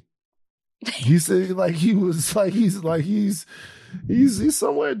thing. He said he's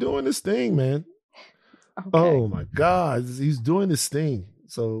somewhere doing this thing, man. Okay. Oh my God, he's doing this thing.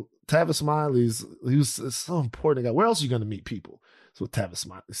 So Tavis Smiley's he's so important guy. Where else are you going to meet people? That's what Tavis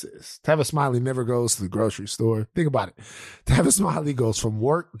Smiley says. Tavis Smiley never goes to the grocery store. Think about it. Tavis Smiley goes from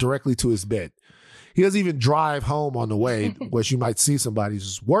work directly to his bed. He doesn't even drive home on the way, which you might see somebody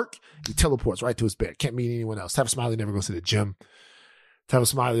just work. He teleports right to his bed. Can't meet anyone else. Tavis Smiley never goes to the gym. Tavis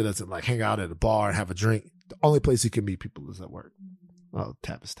Smiley doesn't hang out at a bar and have a drink. The only place he can meet people is at work. Oh,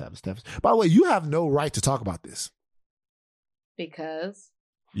 Tavis. By the way, you have no right to talk about this. Because?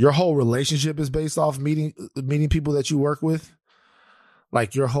 Your whole relationship is based off meeting people that you work with.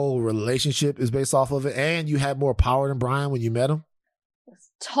 Like, your whole relationship is based off of it. And you had more power than Brian when you met him. It's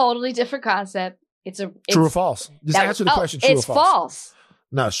totally different concept. True or false? Just answer the question, true or false. It's false.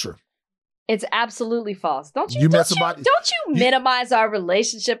 No, it's true. It's absolutely false. Don't you minimize our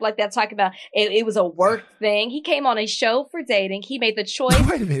relationship like that, talking about it was a work thing. He came on a show for dating. He made the choice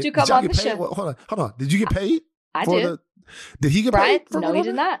to come on the show. Hold on. Did you get paid? I did. Did he get paid? No, he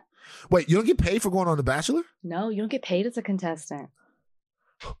did not. Wait, you don't get paid for going on The Bachelor? No, you don't get paid as a contestant.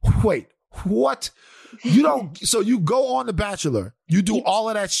 Wait, what? You don't. So you go on The Bachelor. You do all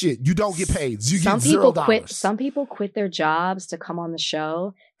of that shit. You don't get paid. You get $0. Some people quit their jobs to come on the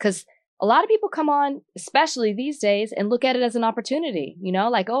show because a lot of people come on, especially these days, and look at it as an opportunity.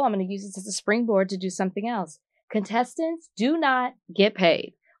 Like, oh, I'm going to use this as a springboard to do something else. Contestants do not get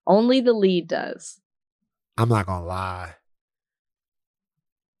paid. Only the lead does. I'm not going to lie.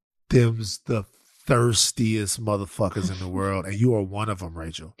 Them's the thirstiest motherfuckers in the world, and you are one of them,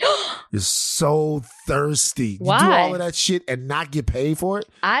 Rachel. You're so thirsty. Why? You do all of that shit and not get paid for it?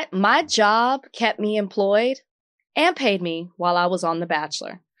 My job kept me employed and paid me while I was on The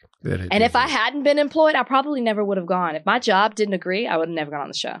Bachelor. And if I hadn't been employed, I probably never would have gone. If my job didn't agree, I would have never gone on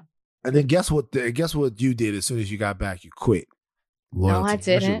the show. And then guess what you did as soon as you got back? You quit. Loyalty. No, I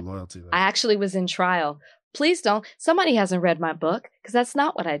didn't. Loyalty, I actually was in trial. Please don't. Somebody hasn't read my book because that's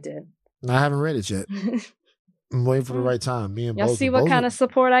not what I did. I haven't read it yet. I'm waiting for the right time. Me and Y'all Bozeman. see what kind of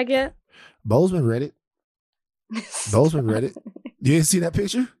support I get? Bozeman read it. Bozeman read it. You didn't see that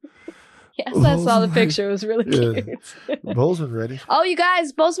picture? Yes, I saw the picture. It was really cute. Bozeman read it. Oh, you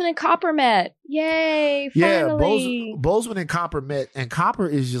guys, Bozeman and Copper met. Yay, finally. Yeah, Bozeman and Copper met. And Copper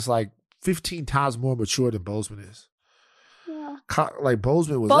is just like 15 times more mature than Bozeman is. Yeah.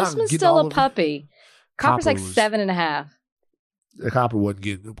 Bozeman's still a puppy. Copper's like 7.5. Copper wouldn't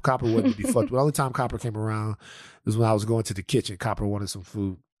be fucked. The only time Copper came around was when I was going to the kitchen. Copper wanted some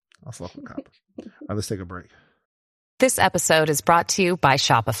food. I fuck with Copper. All right, let's take a break. This episode is brought to you by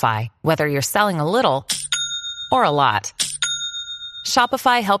Shopify. Whether you're selling a little or a lot,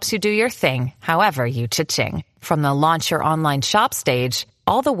 Shopify helps you do your thing, however you cha-ching. From the launch your online shop stage,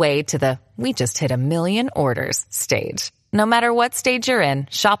 all the way to the we just hit 1 million orders stage. No matter what stage you're in,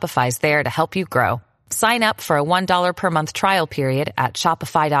 Shopify's there to help you grow. Sign up for a $1 per month trial period at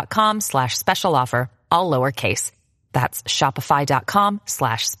shopify.com/special offer, all lowercase. That's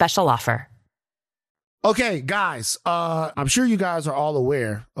shopify.com/special offer. Okay, guys, I'm sure you guys are all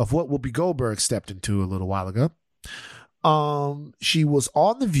aware of what Whoopi Goldberg stepped into a little while ago. She was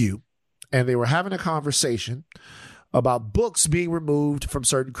on The View, and they were having a conversation about books being removed from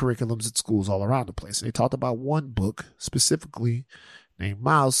certain curriculums at schools all around the place. And they talked about one book specifically named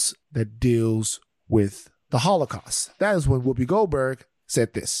Maus that deals with the Holocaust. That is when Whoopi Goldberg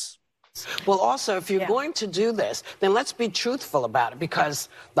said this. Well, also, if you're going to do this, then let's be truthful about it, because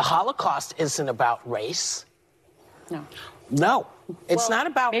the Holocaust isn't about race. No, it's not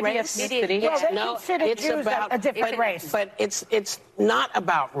about race. No, it's about a different race. But it's not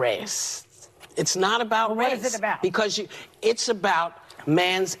about race. It's not about race. What is it about? Because it's about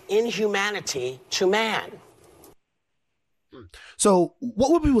man's inhumanity to man. So what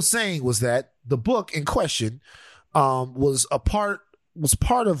Whoopi was saying was that the book in question was part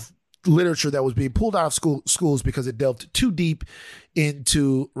of literature that was being pulled out of schools because it delved too deep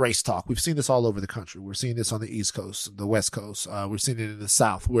into race talk. We've seen this all over the country. We're seeing this on the East Coast, the West Coast. We're seeing it in the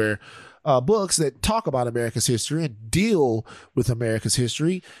South, where books that talk about America's history and deal with America's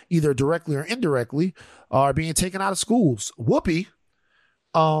history, either directly or indirectly, are being taken out of schools. Whoopi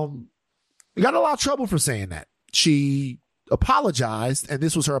got a lot of trouble for saying that. She apologized, and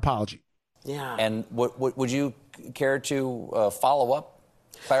this was her apology. Yeah. And would you care to follow up?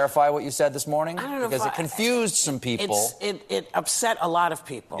 Clarify what you said this morning? I don't know, because it confused some people. It upset a lot of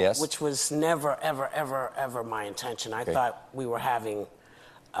people, yes. Which was never, ever, ever, ever my intention. I thought we were having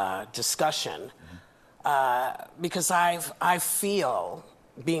a discussion because I feel,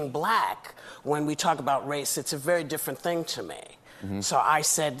 being black, when we talk about race, it's a very different thing to me. Mm-hmm. So I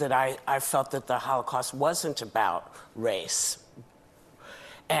said that I felt that the Holocaust wasn't about race.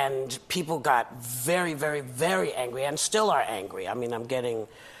 And people got very, very, very angry, and still are angry. I mean, I'm getting,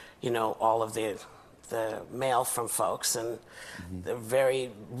 all of the mail from folks, and the very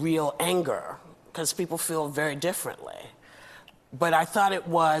real anger, because people feel very differently. But I thought it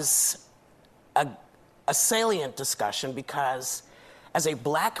was a salient discussion because, as a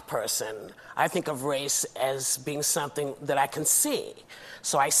black person, I think of race as being something that I can see.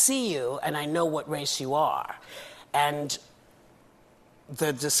 So I see you, and I know what race you are. And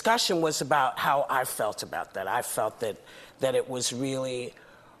the discussion was about how I felt about that. I felt that it was really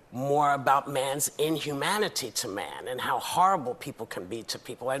more about man's inhumanity to man and how horrible people can be to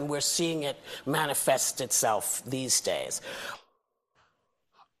people. And we're seeing it manifest itself these days.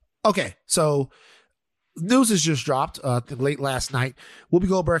 Okay, so news has just dropped late last night. Whoopi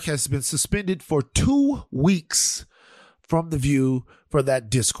Goldberg has been suspended for 2 weeks from The View for that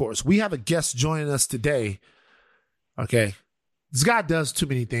discourse. We have a guest joining us today. Okay. This guy does too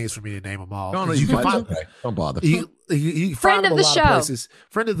many things for me to name them all. No, you can find okay. Don't bother. He friend of the show.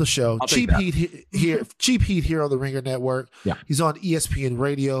 Friend of the show. Cheap Heat here on the Ringer Network. Yeah. He's on ESPN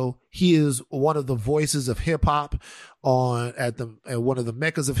Radio. He is one of the voices of hip hop at one of the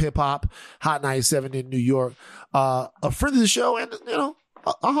meccas of hip hop, Hot 97 in New York. A friend of the show, and a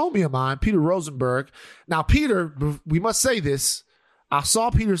homie of mine, Peter Rosenberg. Now, Peter, we must say this. I saw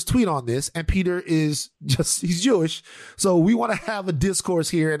Peter's tweet on this, and Peter he's Jewish. So we want to have a discourse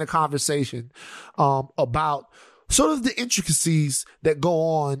here and a conversation about sort of the intricacies that go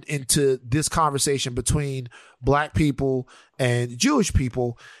on into this conversation between black people and Jewish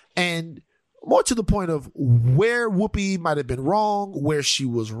people, and more to the point of where Whoopi might have been wrong, where she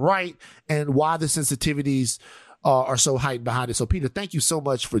was right, and why the sensitivities are so heightened behind it. So, Peter, thank you so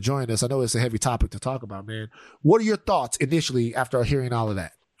much for joining us. I know it's a heavy topic to talk about, man. What are your thoughts initially after hearing all of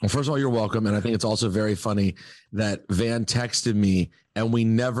that? Well, first of all, you're welcome. And I think it's also very funny that Van texted me and we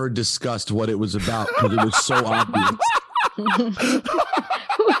never discussed what it was about because it was so obvious.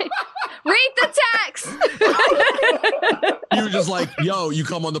 Read the text. You were just like, yo, you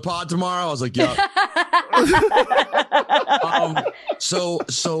come on the pod tomorrow? I was like, yeah.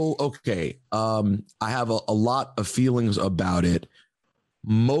 Okay. I have a lot of feelings about it.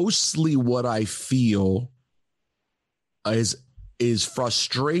 Mostly what I feel is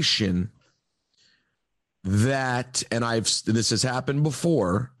frustration that, and this has happened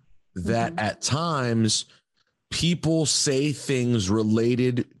before, that at times people say things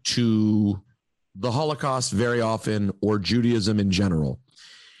related to the Holocaust very often, or Judaism in general.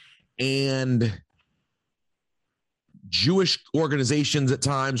 And Jewish organizations at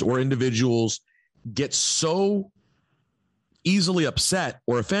times, or individuals, get so easily upset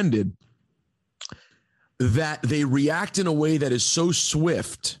or offended that they react in a way that is so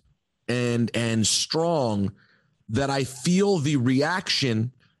swift and strong that I feel the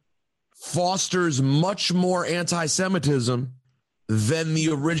reaction fosters much more anti-Semitism than the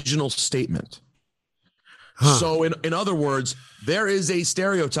original statement. So in other words, there is a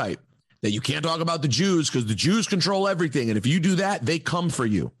stereotype that you can't talk about the Jews because the Jews control everything. And if you do that, they come for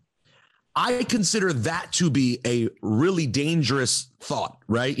you. I consider that to be a really dangerous thought,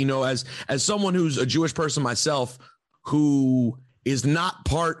 right? As someone who's a Jewish person myself, who is not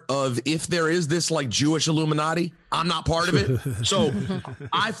part of, if there is this like Jewish Illuminati, I'm not part of it. So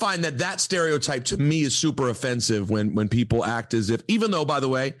I find that stereotype to me is super offensive when people act as if, even though, by the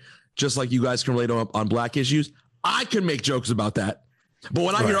way, just like you guys can relate on black issues, I can make jokes about that. But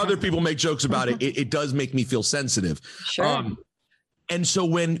when I hear other people make jokes about it, it does make me feel sensitive. Sure. And so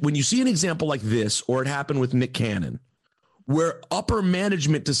when you see an example like this, or it happened with Nick Cannon, where upper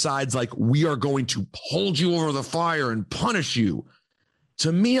management decides like, we are going to hold you over the fire and punish you.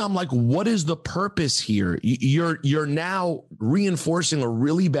 To me, I'm like, what is the purpose here? You're now reinforcing a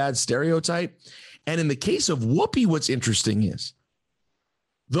really bad stereotype. And in the case of Whoopi, what's interesting is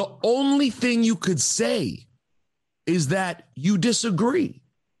the only thing you could say is that you disagree.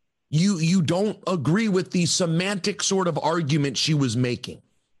 You don't agree with the semantic sort of argument she was making.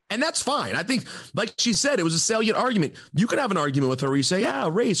 And that's fine. I think, like she said, it was a salient argument. You could have an argument with her where you say, yeah,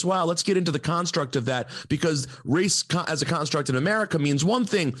 race, wow, let's get into the construct of that, because race as a construct in America means one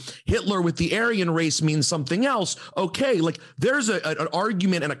thing. Hitler with the Aryan race means something else. Okay, like there's an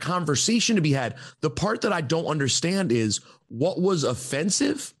argument and a conversation to be had. The part that I don't understand is what was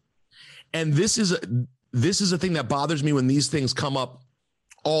offensive. And this is a thing that bothers me when these things come up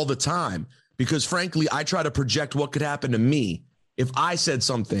all the time, because frankly, I try to project what could happen to me if I said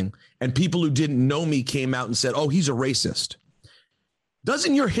something and people who didn't know me came out and said, oh, he's a racist.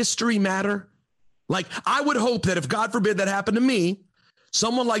 Doesn't your history matter? Like, I would hope that if, God forbid, that happened to me,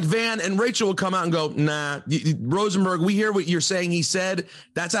 someone like Van and Rachel would come out and go, nah, Rosenberg, we hear what you're saying. He said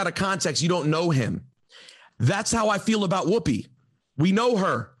that's out of context. You don't know him. That's how I feel about Whoopi. We know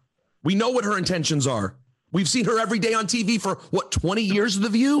her. We know what her intentions are. We've seen her every day on TV for, 20 years of The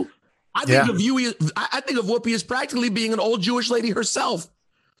View? I think of Whoopi as practically being an old Jewish lady herself.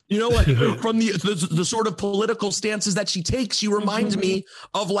 You know, like from the sort of political stances that she takes, she reminds me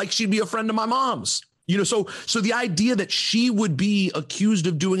of like she'd be a friend of my mom's. You know, so the idea that she would be accused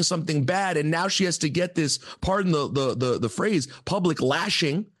of doing something bad and now she has to get this, pardon the phrase, public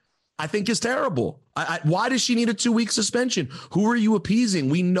lashing, I think is terrible. Why does she need a 2-week suspension? Who are you appeasing?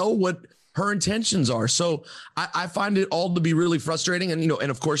 We know what her intentions are. So I find it all to be really frustrating. And, you know,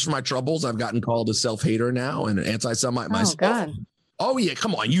 and of course, for my troubles, I've gotten called a self-hater now and an anti-Semite myself. God. Oh, yeah.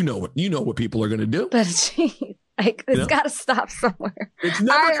 Come on. You know what people are going to do. But geez, like, it's got to stop somewhere. It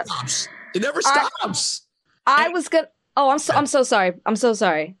never stops. It never stops. I'm so sorry. I'm so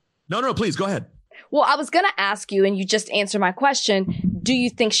sorry. No, please go ahead. Well, I was going to ask you, and you just answered my question. Do you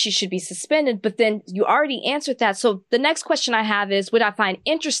think she should be suspended? But then you already answered that. So the next question I have is, what I find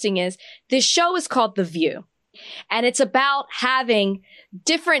interesting is this show is called The View. And it's about having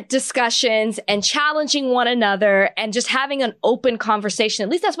different discussions and challenging one another and just having an open conversation. At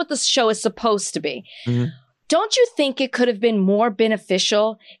least that's what the show is supposed to be. Mm-hmm. Don't you think it could have been more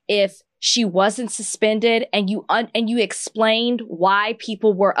beneficial if she wasn't suspended and you explained why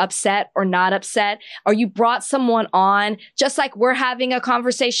people were upset or not upset, or you brought someone on, just like we're having a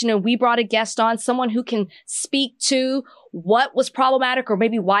conversation and we brought a guest on, someone who can speak to what was problematic or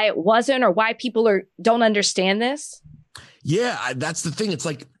maybe why it wasn't or why people don't understand this? Yeah, that's the thing. It's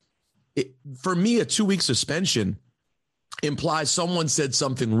like, for me, a 2-week suspension implies someone said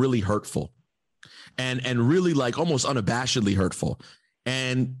something really hurtful and really like almost unabashedly hurtful.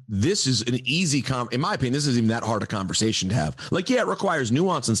 And this is an easy, in my opinion, this isn't even that hard a conversation to have. Like, yeah, it requires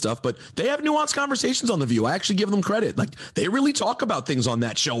nuance and stuff, but they have nuanced conversations on The View. I actually give them credit. Like, they really talk about things on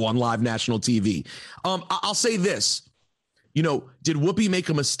that show on live national TV. I'll say this, you know, did Whoopi make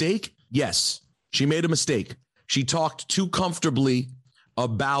a mistake? Yes, she made a mistake. She talked too comfortably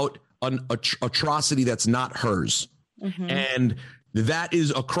about an atrocity that's not hers. Mm-hmm. And that is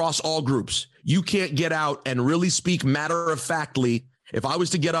across all groups. You can't get out and really speak matter-of-factly. If I was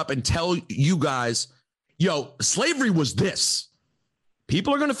to get up and tell you guys, yo, slavery was this,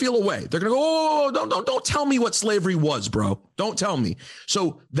 people are going to feel away. They're going to go, oh, don't tell me what slavery was, bro. Don't tell me.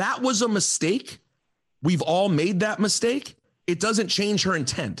 So that was a mistake. We've all made that mistake. It doesn't change her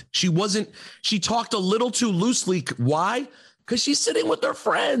intent. She talked a little too loosely. Why? Because she's sitting with her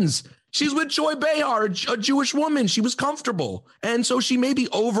friends. She's with Joy Behar, a Jewish woman. She was comfortable. And so she maybe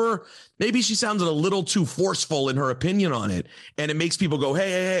she sounded a little too forceful in her opinion on it. And it makes people go,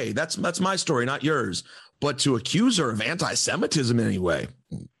 hey, that's my story, not yours. But to accuse her of anti-Semitism in any way,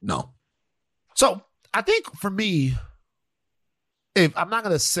 no. So I think for me, if I'm not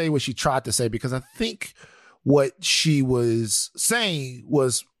going to say what she tried to say, because I think what she was saying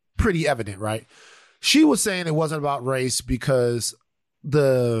was pretty evident, right? She was saying it wasn't about race because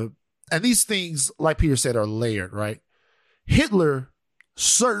and these things, like Peter said, are layered, right? Hitler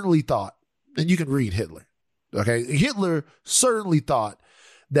certainly thought, and you can read Hitler, okay? Hitler certainly thought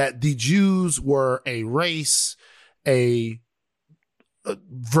that the Jews were a race, a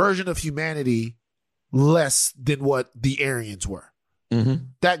version of humanity less than what the Aryans were. Mm-hmm.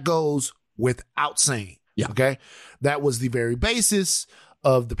 That goes without saying, okay? That was the very basis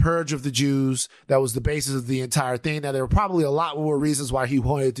of the purge of the Jews. That was the basis of the entire thing. Now, there were probably a lot more reasons why he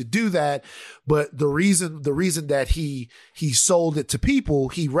wanted to do that, but the reason that he sold it to people,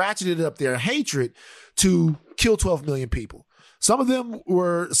 he ratcheted up their hatred to kill 12 million people. 6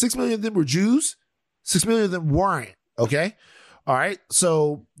 million of them were Jews, 6 million of them weren't, okay? All right,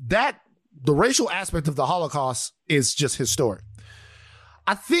 so the racial aspect of the Holocaust is just historic.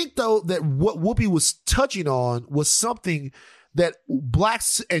 I think, though, that what Whoopi was touching on was something that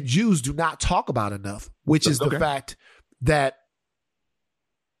blacks and Jews do not talk about enough, which is the fact that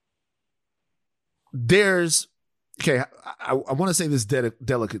there's, okay, I want to say this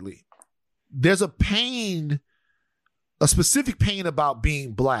delicately. There's a pain, a specific pain about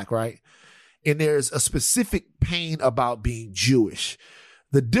being black, right? And there's a specific pain about being Jewish.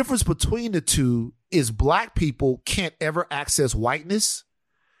 The difference between the two is black people can't ever access whiteness,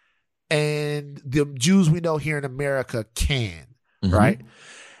 and the Jews we know here in America can, right?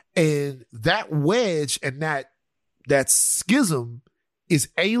 And that wedge and that schism is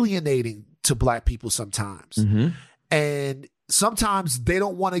alienating to black people sometimes. And sometimes they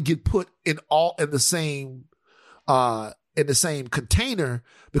don't want to get put in the same container,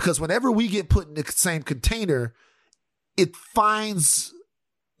 because whenever we get put in the same container, it finds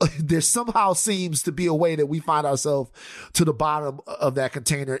there somehow seems to be a way that we find ourselves to the bottom of that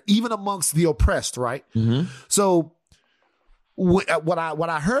container, even amongst the oppressed, right? So what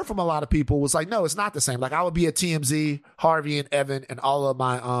I heard from a lot of people was like, no, it's not the same. Like, I would be at TMZ, Harvey and Evan and all of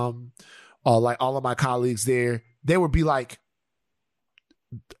my colleagues there, they would be like,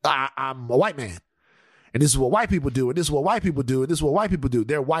 I'm a white man, and this is what white people do, and this is what white people do, and this is what white people do.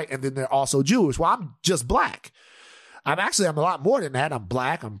 They're white, and then they're also Jewish. Well, I'm just black. I'm a lot more than that. I'm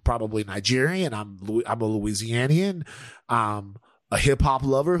black. I'm probably Nigerian. I'm a Louisianian. I'm a hip hop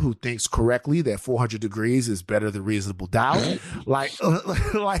lover who thinks correctly that 400 Degrees is better than Reasonable Doubt. I'm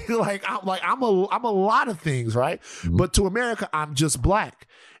a lot of things, right? But to America, I'm just black,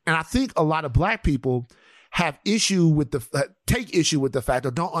 and I think a lot of black people have take issue with the fact,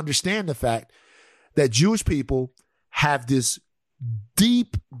 or don't understand the fact, that Jewish people have this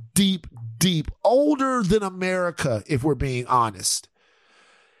deep, older than America, if we're being honest,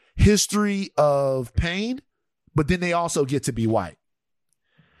 history of pain, but then they also get to be white.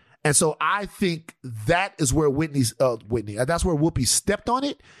 And so I think that is where that's where Whoopi stepped on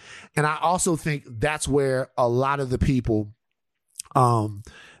it. And I also think that's where a lot of the people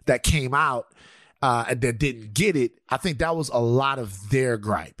that came out and that didn't get it, I think that was a lot of their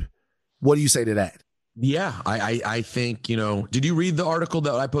gripe. What do you say to that? Yeah, I think, did you read the article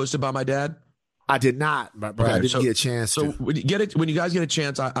that I posted about my dad? I did not, but I didn't get a chance to. So when you guys get a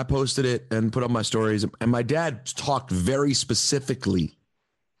chance, I posted it and put up my stories. And my dad talked very specifically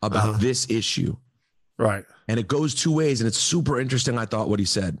about this issue. Right. And it goes two ways, and it's super interesting, I thought, what he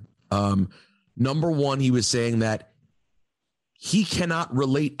said. Number one, he was saying that he cannot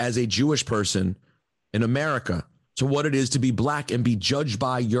relate as a Jewish person in America to what it is to be black and be judged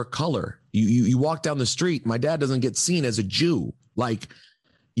by your color. You walk down the street, my dad doesn't get seen as a Jew.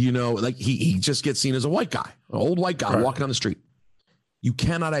 He just gets seen as a white guy, an old white guy walking down the street. You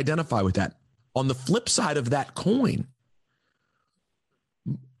cannot identify with that. On the flip side of that coin,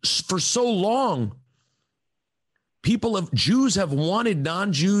 for so long, Jews have wanted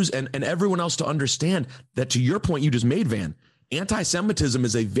non-Jews and everyone else to understand that, to your point you just made, Van, anti-Semitism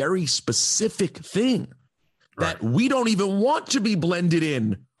is a very specific thing that we don't even want to be blended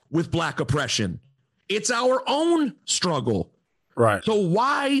in with black oppression. It's our own struggle. Right. So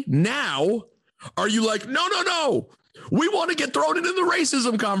why now are you like, no, we want to get thrown into the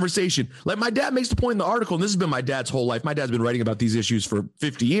racism conversation? Like, my dad makes the point in the article, and this has been my dad's whole life. My dad's been writing about these issues for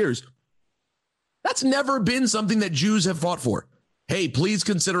 50 years. That's never been something that Jews have fought for. Hey, please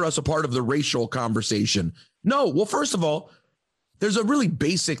consider us a part of the racial conversation. No. Well, first of all, there's a really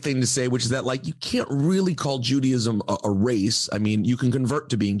basic thing to say, which is that, like, you can't really call Judaism a race. I mean, you can convert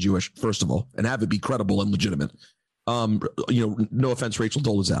to being Jewish, first of all, and have it be credible and legitimate. No offense, Rachel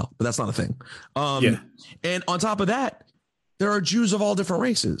Dolezal, but that's not a thing. And on top of that, there are Jews of all different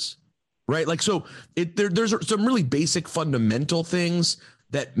races, right? Like, so there's some really basic fundamental things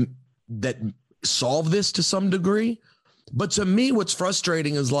that solve this to some degree. But to me, what's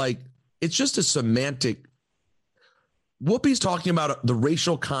frustrating is, like, it's just a semantic. Whoopi's talking about the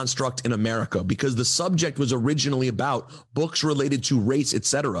racial construct in America because the subject was originally about books related to race,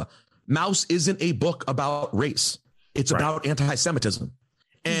 etc. Mouse isn't a book about race. It's about anti-Semitism.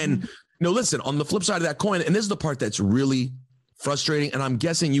 And listen, on the flip side of that coin, and this is the part that's really frustrating, and I'm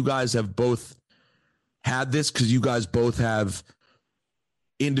guessing you guys have both had this because you guys both have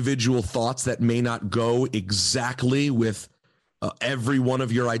individual thoughts that may not go exactly with every one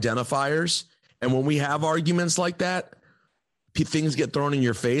of your identifiers. And when we have arguments like that, things get thrown in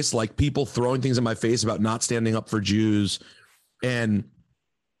your face, like people throwing things in my face about not standing up for Jews and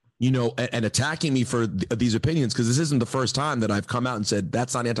attacking me for these opinions, because this isn't the first time that I've come out and said,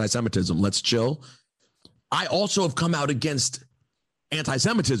 that's not anti-Semitism. Let's chill. I also have come out against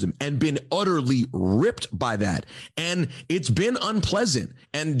anti-Semitism and been utterly ripped by that. And it's been unpleasant.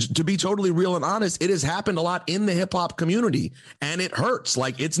 And to be totally real and honest, it has happened a lot in the hip hop community, and it hurts.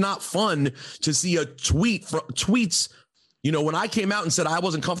 Like, it's not fun to see a tweets. You know, when I came out and said I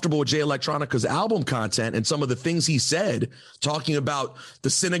wasn't comfortable with Jay Electronica's album content and some of the things he said, talking about the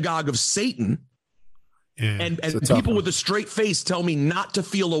synagogue of Satan, and people with a straight face tell me not to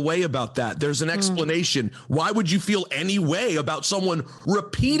feel a way about that. There's an explanation. Why would you feel any way about someone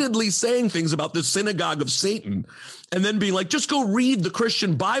repeatedly saying things about the synagogue of Satan and then being like, just go read the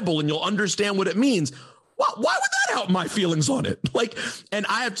Christian Bible and you'll understand what it means? Why would that help my feelings on it? Like, and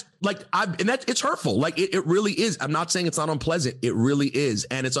it's hurtful. Like, it really is. I'm not saying it's not unpleasant. It really is.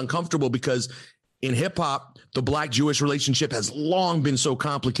 And it's uncomfortable because in hip hop, the Black-Jewish relationship has long been so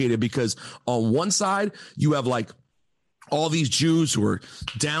complicated because on one side, you have like all these Jews who are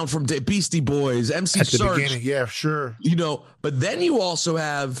down from Beastie Boys, MC at the Serch, beginning. Yeah, sure. You know, but then you also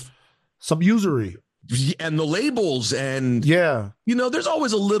have some usury and the labels. And, you know, there's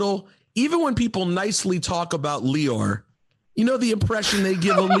always a little, even when people nicely talk about Lior, you know, the impression they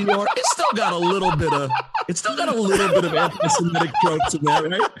give of Lior, it's still got a little bit of anti-Semitic tropes in there,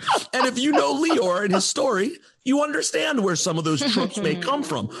 right? And if you know Lior and his story, you understand where some of those tropes may come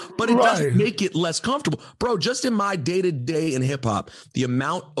from, but it doesn't make it less comfortable. Bro, just in my day-to-day in hip hop, the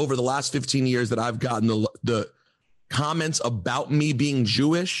amount over the last 15 years that I've gotten the comments about me being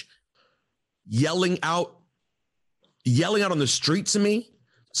Jewish, yelling out on the streets of me,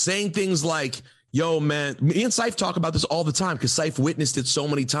 saying things like, yo, man, me and Saif talk about this all the time because Saif witnessed it so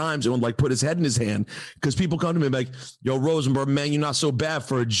many times and would like put his head in his hand because people come to me like, yo, Rosenberg, man, you're not so bad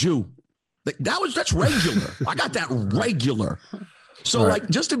for a Jew. Like, that's regular. I got that regular. So like,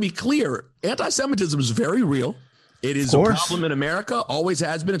 just to be clear, anti-Semitism is very real. It is a problem in America, always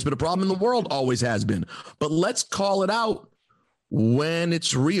has been. It's been a problem in the world, always has been. But let's call it out when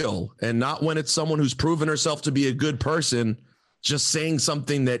it's real and not when it's someone who's proven herself to be a good person just saying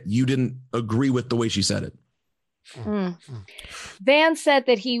something that you didn't agree with the way she said it. Van said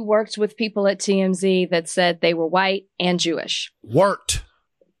that he worked with people at TMZ that said they were white and Jewish. Worked.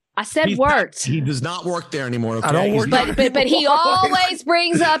 I said worked. He does not work there anymore. Okay? I don't work but he always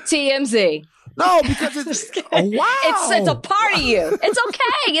brings up TMZ. No, because it's It's a part of you. It's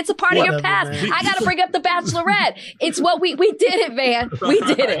okay. It's a part of your past. Man. I got to bring up the Bachelorette. It's what we did it, Van. We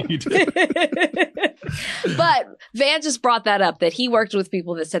did it. But Van just brought that up, that he worked with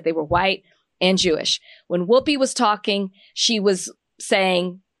people that said they were white and Jewish. When Whoopi was talking, she was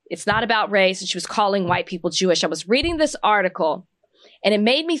saying it's not about race, and she was calling white people Jewish. I was reading this article, and it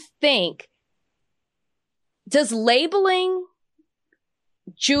made me think, does labeling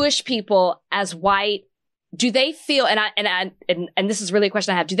Jewish people as white, do they feel, and this is really a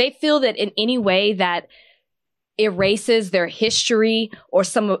question I have, do they feel that in any way that erases their history or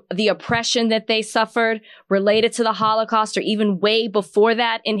some of the oppression that they suffered related to the Holocaust or even way before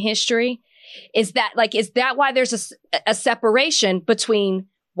that in history? Is that why there's a separation between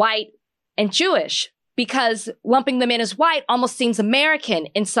white and Jewish? Because lumping them in as white almost seems American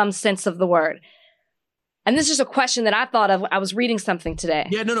in some sense of the word. And this is a question that I thought of. I was reading something today.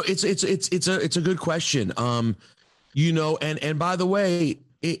 Yeah, no, it's a good question. You know, and by the way,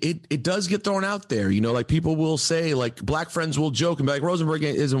 it does get thrown out there. You know, like people will say, like black friends will joke and be like, Rosenberg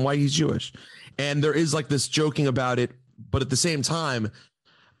isn't white, he's Jewish. And there is like this joking about it. But at the same time,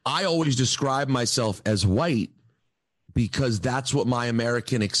 I always describe myself as white because that's what my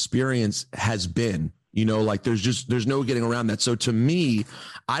American experience has been. You know, like there's no getting around that. So to me,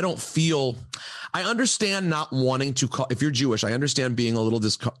 I understand not wanting to call, if you're Jewish, I understand being a little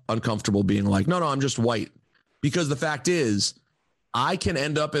uncomfortable being like, no, I'm just white. Because the fact is, I can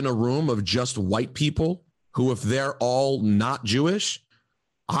end up in a room of just white people who, if they're all not Jewish,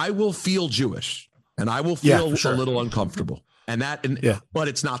 I will feel Jewish and I will feel a little uncomfortable. But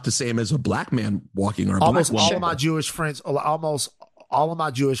it's not the same as a black man walking or almost all of my Jewish friends, almost all of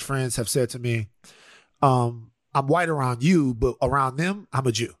my Jewish friends have said to me, I'm white around you, but around them, I'm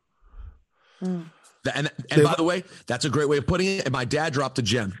a Jew. And by the way, that's a great way of putting it. And my dad dropped a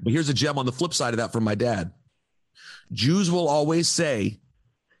gem. But here's a gem on the flip side of that from my dad. Jews will always say,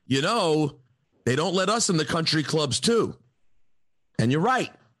 you know, they don't let us in the country clubs too. And you're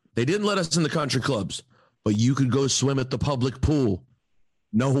right. They didn't let us in the country clubs, but you could go swim at the public pool.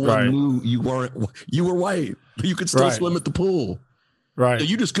 No one knew you were white. You could still swim at the pool. Right. So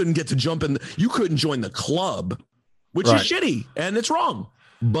you just couldn't get to jump in. You couldn't join the club, which is shitty and it's wrong.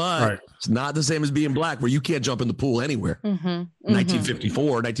 But it's not the same as being black, where you can't jump in the pool anywhere. 1954,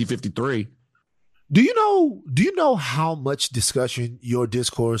 1953. Do you know how much discussion your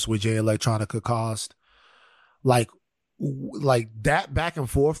discourse with Jay Electronica caused? Like, like that back and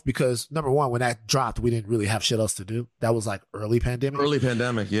forth, because number one, when that dropped, we didn't really have shit else to do. That was like early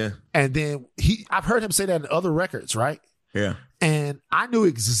pandemic. Yeah. And then I've heard him say that in other records, right? Yeah. And I knew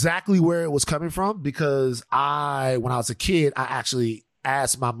exactly where it was coming from because when I was a kid, I actually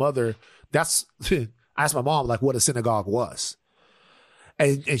asked my mother, I asked my mom like what a synagogue was.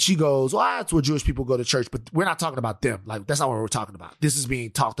 And she goes, well, that's where Jewish people go to church, but we're not talking about them. Like, that's not what we're talking about. This is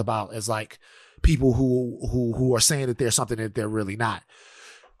being talked about as like people who are saying that they're something that they're really not.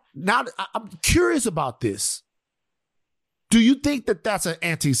 Now, I'm curious about this. Do you think that that's an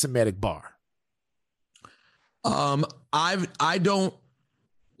anti-Semitic bar? I don't.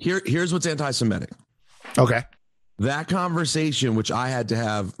 Here's what's anti-Semitic. Okay. That conversation, which I had to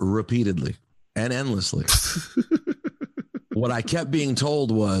have repeatedly and endlessly, what I kept being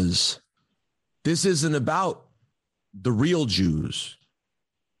told was, this isn't about the real Jews.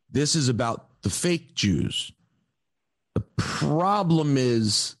 This is about the fake Jews. The problem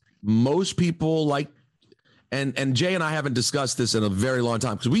is most people like, and Jay and I haven't discussed this in a very long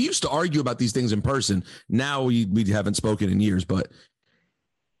time because we used to argue about these things in person. Now we haven't spoken in years, but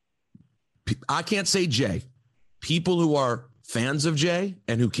I can't say Jay. People who are fans of Jay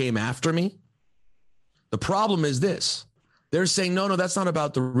and who came after me, the problem is this. They're saying, no, that's not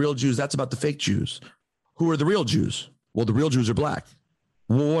about the real Jews. That's about the fake Jews. Who are the real Jews? Well, the real Jews are black.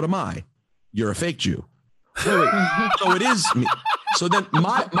 Well, what am I? You're a fake Jew. Wait. So it is me. So then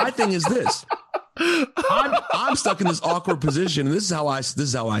my thing is this. I'm stuck in this awkward position, and this is how I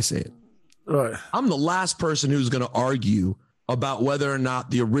say it. Right. I'm the last person who's going to argue about whether or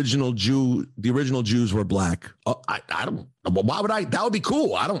not the original Jews were black. I don't. Why would I? That would be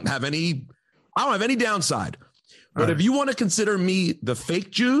cool. I don't have any downside. But if you want to consider me the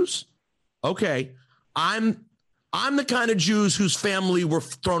fake Jews, okay, I'm the kind of Jews whose family were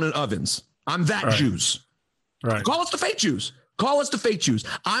thrown in ovens. I'm that Jews. Right. Call us the fake Jews. Call us the fake Jews.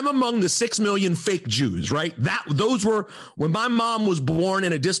 I'm among the 6 million fake Jews, right? Those were when my mom was born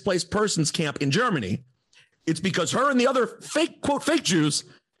in a displaced persons camp in Germany. It's because her and the other fake, quote, fake Jews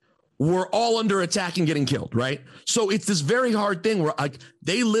were all under attack and getting killed, right? So it's this very hard thing where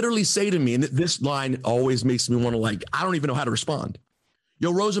they literally say to me, and this line always makes me want to I don't even know how to respond.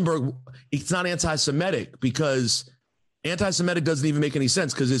 Yo, Rosenberg, it's not anti-Semitic because anti-Semitic doesn't even make any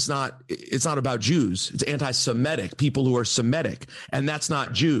sense because it's not about Jews. It's anti-Semitic, people who are Semitic, and that's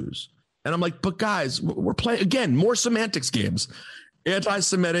not Jews. And I'm like, but guys, we're playing, again, more semantics games.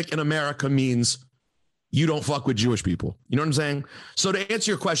 Anti-Semitic in America means you don't fuck with Jewish people. You know what I'm saying? So to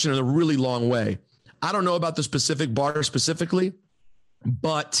answer your question in a really long way, I don't know about the specific bar specifically,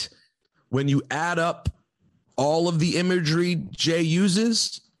 but when you add up all of the imagery Jay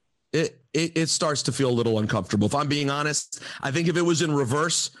uses, it starts to feel a little uncomfortable. If I'm being honest, I think if it was in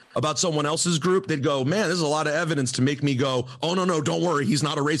reverse about someone else's group, they'd go, man, there's a lot of evidence to make me go, oh, no, don't worry. He's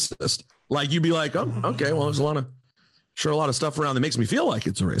not a racist. Like you'd be like, oh, okay, well, there's a lot of stuff around that makes me feel like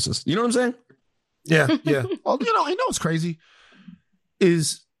it's a racist. You know what I'm saying? Yeah. Well, you know what's crazy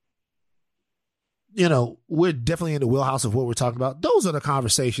is, we're definitely in the wheelhouse of what we're talking about. Those are the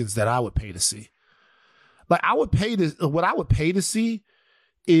conversations that I would pay to see. Like what I would pay to see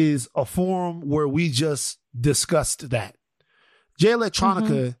is a forum where we just discussed that. Jay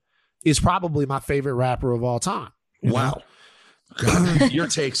Electronica is probably my favorite rapper of all time. Wow. God, your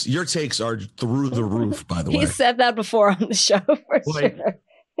takes are through the roof, by the way. He said that before on the show for sure.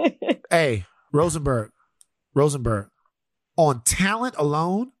 Hey, Rosenberg, on talent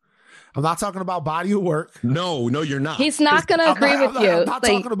alone, I'm not talking about body of work. No, you're not. He's not going to agree with you. I'm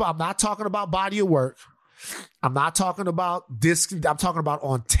not talking about body of work. I'm not talking about this. I'm talking about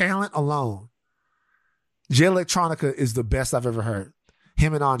on talent alone. Jay Electronica is the best I've ever heard.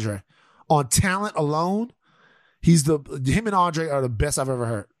 Him and Andre. On talent alone, him and Andre are the best I've ever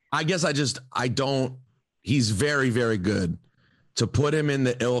heard. I guess he's very, very good. To put him in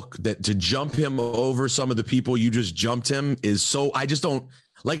the ilk that to jump him over some of the people you just jumped him is so, I just don't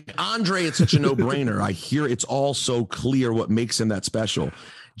like Andre. It's such a no brainer. I hear it's all so clear what makes him that special.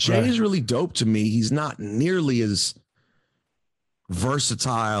 Jay is really dope to me. He's not nearly as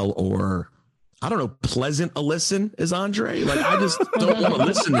versatile or I don't know, pleasant a listen as Andre. Like I just don't want to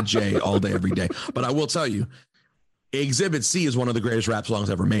listen to Jay all day, every day. But I will tell you, Exhibit C is one of the greatest rap songs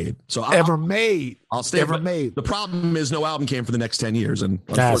ever made. So I'll stay. The problem is no album came for the next 10 years, and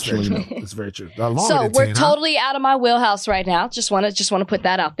unfortunately, no. It's very true. So we're totally out of my wheelhouse right now. Just want to put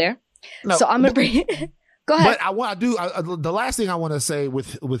that out there. No, so I'm gonna bring. Go ahead. But the last thing I want to say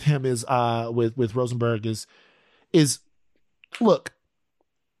with him is with Rosenberg is look,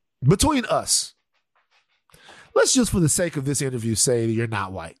 between us, let's just for the sake of this interview say you're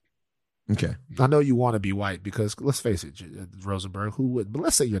not white. Okay. I know you want to be white because let's face it, Rosenberg, who would? But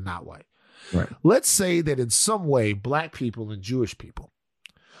let's say you're not white. Right. Let's say that in some way, black people and Jewish people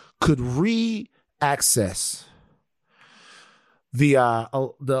could re-access the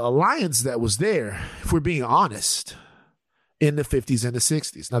alliance that was there, if we're being honest, in the 50s and the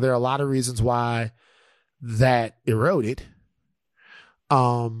 60s. Now, there are a lot of reasons why that eroded.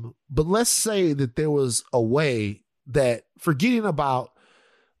 But let's say that there was a way that, forgetting about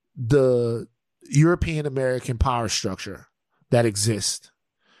the European American power structure that exists,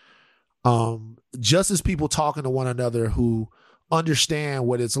 just as people talking to one another who understand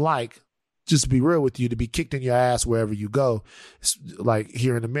what it's like, just to be real with you, to be kicked in your ass wherever you go, like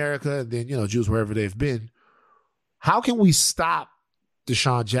here in America, and then, Jews wherever they've been. How can we stop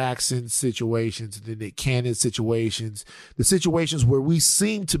Deshaun Jackson situations, the Nick Cannon situations, the situations where we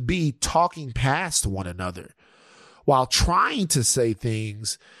seem to be talking past one another while trying to say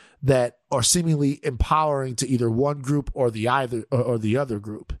things that are seemingly empowering to either one group or the other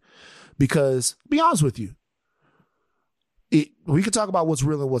group? Because, to be honest with you, we can talk about what's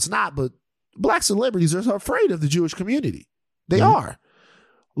real and what's not, but black celebrities are afraid of the Jewish community. They are.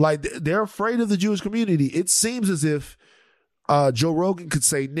 Like, they're afraid of the Jewish community. It seems as if Joe Rogan could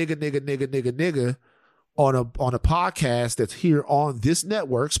say nigga, nigga, nigga, nigga, nigga on a podcast that's here on this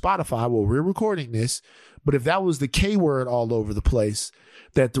network, Spotify, where we're recording this. But if that was the K word all over the place,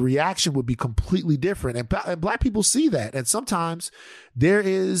 that the reaction would be completely different. And black people see that. And sometimes there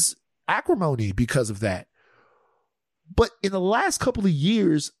is acrimony because of that. But in the last couple of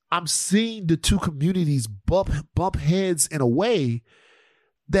years, I'm seeing the two communities bump heads in a way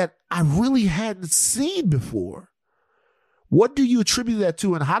that I really hadn't seen before. What do you attribute that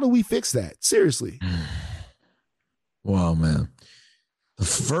to, and how do we fix that? Seriously. Wow, man. The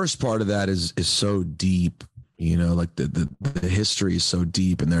first part of that is so deep, like the history is so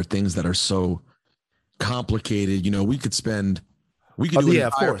deep, and there are things that are so complicated. We could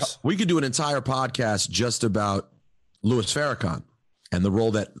do an entire podcast just about Louis Farrakhan and the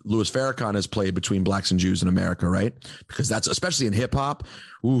role that Louis Farrakhan has played between blacks and Jews in America, right? Because that's, especially in hip hop,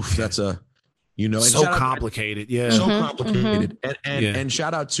 that's so complicated. So complicated. And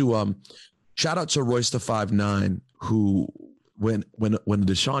shout out to Royce the 5'9", who when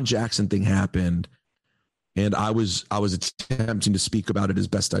the Deshaun Jackson thing happened, and I was attempting to speak about it as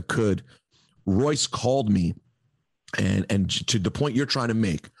best I could, Royce called me and to the point you're trying to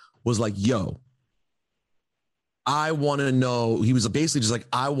make was like, yo, I want to know. He was basically just like,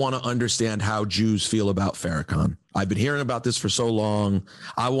 I want to understand how Jews feel about Farrakhan. I've been hearing about this for so long.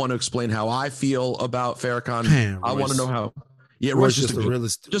 I want to explain how I feel about Farrakhan. Man, I want to know how. Yeah, Roy's just the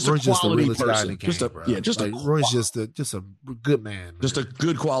realest guy in the game, Roy's just a good man. Just a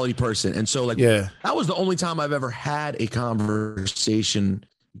good quality person. And so that was the only time I've ever had a conversation,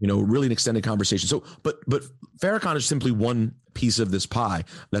 really an extended conversation. So, but Farrakhan is simply one piece of this pie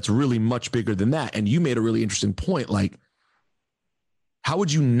that's really much bigger than that. And you made a really interesting point. Like, how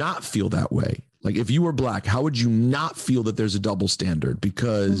would you not feel that way? Like, if you were black, how would you not feel that there's a double standard?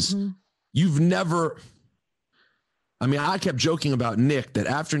 Because you've never, I kept joking about Nick, that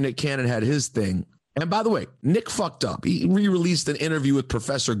after Nick Cannon had his thing, and by the way, Nick fucked up. He re-released an interview with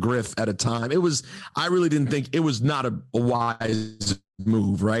Professor Griff at a time. I really didn't think it was not a wise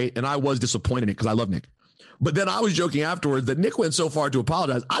move, right? And I was disappointed in it because I love Nick. But then I was joking afterwards that Nick went so far to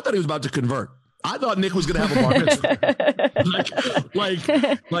apologize. I thought he was about to convert. I thought Nick was going to have a bar mitzvah.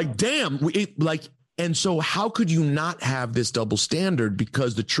 like, damn. And so how could you not have this double standard?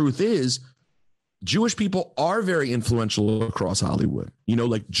 Because the truth is, Jewish people are very influential across Hollywood.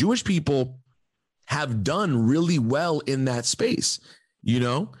 Jewish people have done really well in that space,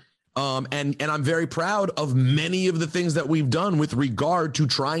 and I'm very proud of many of the things that we've done with regard to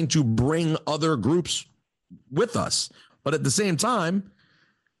trying to bring other groups with us. But at the same time,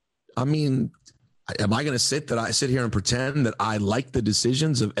 am I going to sit here and pretend that I like the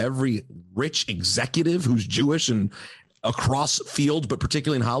decisions of every rich executive who's Jewish and across field, but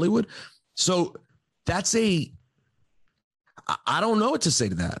particularly in Hollywood? So that's I don't know what to say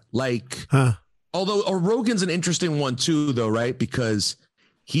to that. Although Rogan's an interesting one too, though, right? Because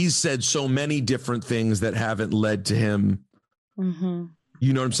he's said so many different things that haven't led to him,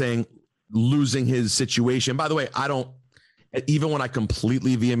 you know what I'm saying, losing his situation. By the way, even when I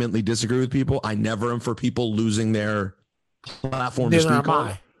completely vehemently disagree with people, I never am for people losing their platform to speak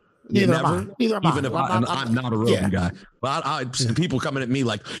on. Neither am I. Even if I'm not a Rogan guy. Well, people coming at me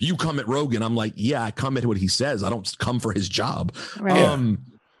like, you come at Rogan. I'm like, yeah, I come at what he says. I don't come for his job. Right.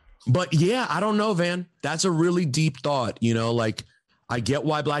 But yeah, I don't know, Van. That's a really deep thought. I get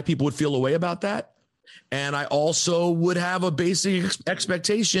why black people would feel a way about that. And I also would have a basic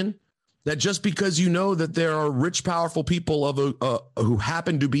expectation that just because you know that there are rich, powerful people who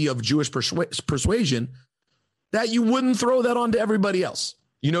happen to be of Jewish persuasion, that you wouldn't throw that onto everybody else.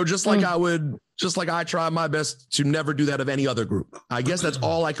 You know, just like I try my best to never do that of any other group. I guess that's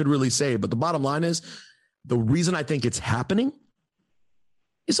all I could really say. But the bottom line is, the reason I think it's happening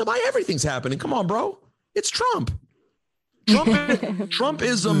is why everything's happening. Come on, bro. It's Trump.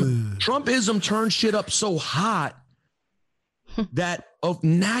 Trumpism turned shit up so hot that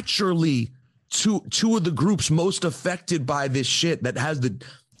naturally two of the groups most affected by this shit that has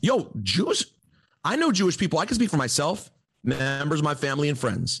Jewish. I know Jewish people. I can speak for myself, members of my family and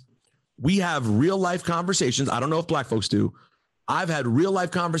friends. We have real life conversations. I don't know if black folks do. I've had real life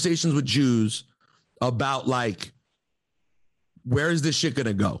conversations with Jews about like, where is this shit going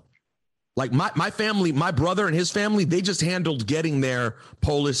to go? Like my family, my brother and his family, they just handled getting their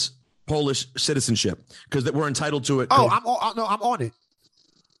Polish citizenship because we're entitled to it. Oh, I'm on it.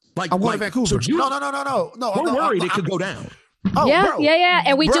 Like I'm going to Vancouver. So Jews, no. We're worried it could go down. Oh, yeah, bro. yeah.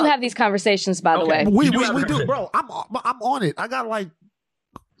 And we do have these conversations, by the way. We do, bro. I'm on it. I got like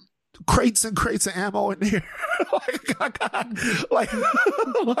crates and crates of ammo in there. I'm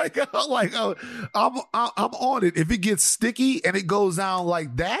on it. If it gets sticky and it goes down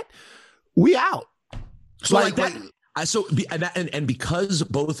like that, we out. So and because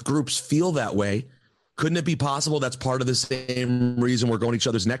both groups feel that way, couldn't it be possible that's part of the same reason we're going each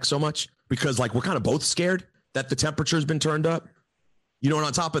other's necks so much? Because like we're kind of both scared that the temperature's been turned up. You know, and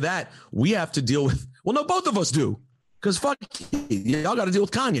on top of that, we have to deal with, well, no, both of us do. Because fuck, y'all got to deal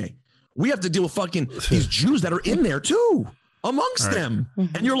with Kanye. We have to deal with fucking these Jews that are in there too, amongst them.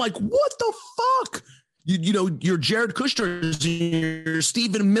 And you're like, what the fuck? You know, your Jared Kushner's, your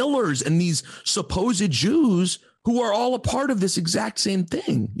Stephen Miller's, and these supposed Jews who are all a part of this exact same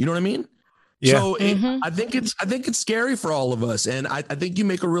thing. You know what I mean? Yeah. So I think it's scary for all of us. And I think you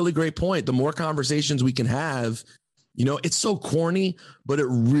make a really great point. The more conversations we can have, you know, it's so corny, but it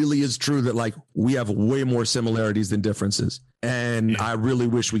really is true that like we have way more similarities than differences. And I really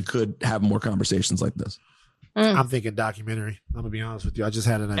wish we could have more conversations like this. I'm thinking documentary. I'm gonna be honest with you. I just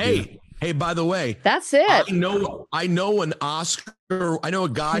had an idea. Hey, by the way, that's it. I know an Oscar. I know a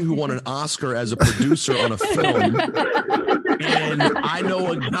guy who won an Oscar as a producer on a film. And I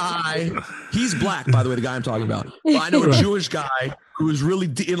know a guy, he's black, by the way, the guy I'm talking about. But I know a Jewish guy who is really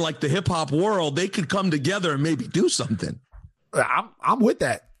in like the hip hop world. They could come together and maybe do something. I'm with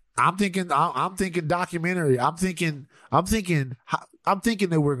that. I'm thinking documentary. I'm thinking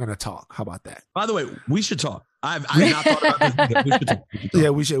that we're gonna talk. How about that? By the way, we should talk. I've not thought about this. We should talk. Yeah,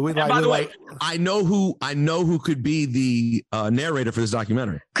 we should. By the way, I know who could be the narrator for this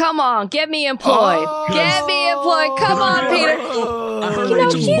documentary. Come on, get me employed. Get me employed. Come on, Peter.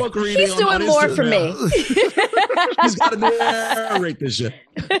 He's doing more for me. He's got to narrate this shit.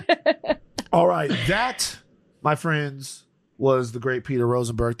 All right, that, my friends, was the great Peter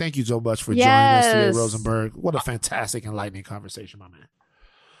Rosenberg. Thank you so much for joining us today, Rosenberg. What a fantastic, enlightening conversation, my man.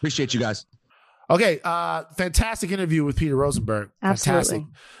 Appreciate you guys. Okay, fantastic interview with Peter Rosenberg. Fantastic. Absolutely.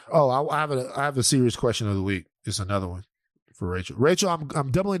 Oh, I have a serious question of the week. It's another one for Rachel. Rachel,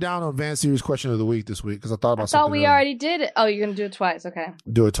 I'm doubling down on Van's serious question of the week this week because I thought about something. I thought we already did it. Oh, you're gonna do it twice. Okay.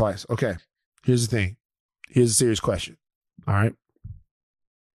 Do it twice. Okay. Here's the thing. Here's a serious question. All right.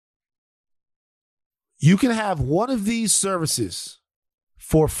 You can have one of these services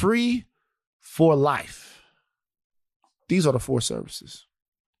for free for life. These are the 4 services.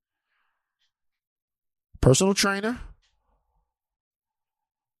 Personal trainer,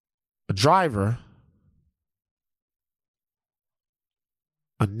 a driver,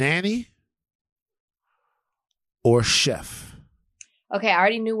 a nanny, or a chef. Okay, I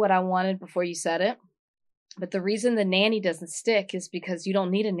already knew what I wanted before you said it. But the reason the nanny doesn't stick is because you don't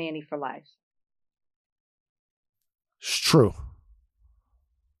need a nanny for life. It's true.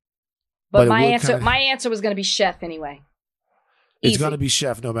 But my answer was going to be chef anyway. It's going to be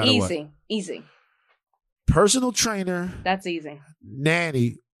chef no matter what. Easy. Personal trainer. That's easy.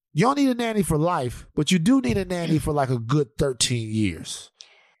 Nanny. You don't need a nanny for life, but you do need a nanny for like a good 13 years.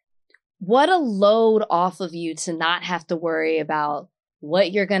 What a load off of you to not have to worry about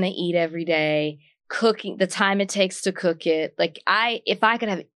what you're going to eat every day, cooking, the time it takes to cook it. Like if I could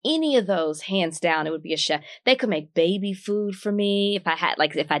have any of those, hands down, it would be a chef. They could make baby food for me. If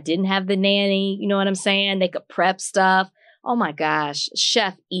I didn't have the nanny, you know what I'm saying? They could prep stuff. Oh my gosh.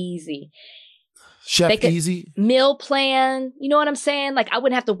 Chef easy. Chef easy. Meal plan. You know what I'm saying? Like I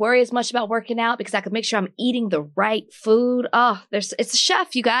wouldn't have to worry as much about working out because I could make sure I'm eating the right food. Oh, it's a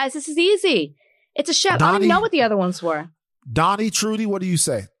chef, you guys. This is easy. It's a chef. Donnie, I don't even know what the other ones were. Donnie, Trudy, what do you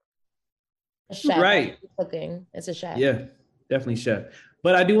say? A chef. Right. Cooking. It's a chef. Yeah, definitely chef.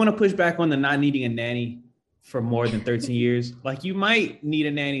 But I do want to push back on the not needing a nanny for more than 13 years. Like, you might need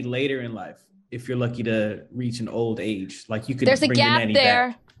a nanny later in life if you're lucky to reach an old age. Like, you could There's a bring gap the nanny there.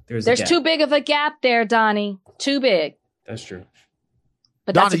 back. There's too big of a gap there, Donnie. Too big. That's true.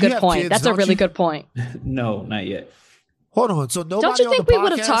 But that's Donnie, a good point. That's a really good point. No, not yet. Hold on. So nobody Don't you on think the we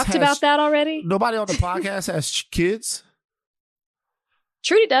would have podcast talked about that already? Nobody on the podcast has kids?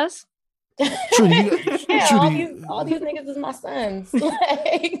 Trudy does. Trudy, all these niggas is my sons.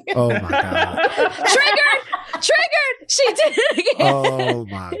 Like, oh my God. Triggered. She did it again. Oh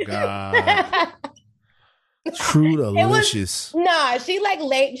my God. True delicious. She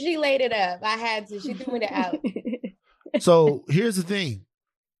laid it up. I had to. She threw it out. So here's the thing.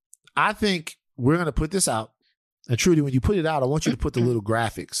 I think we're going to put this out. And Trudy, when you put it out, I want you to put the little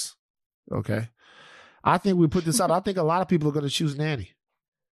graphics. Okay. I think we put this out. I think a lot of people are going to choose nanny.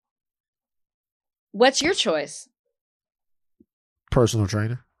 What's your choice? Personal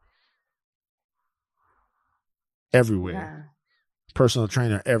trainer. Everywhere. Personal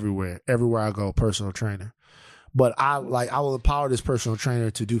trainer everywhere. Everywhere I go, personal trainer. But I will empower this personal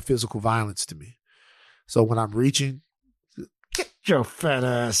trainer to do physical violence to me. So when I'm reaching, get your fat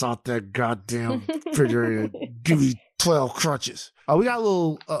ass out that goddamn refrigerator. Give me 12 crunches. Oh, we got a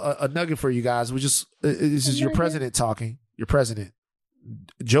little a nugget for you guys. This is your president talking. Your president,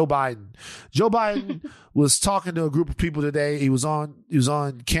 Joe Biden. Joe Biden was talking to a group of people today. He was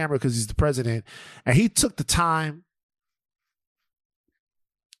on camera because he's the president, and he took the time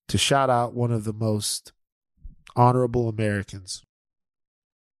to shout out one of the most honorable Americans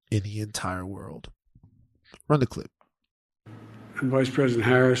in the entire world. Run the clip. And Vice President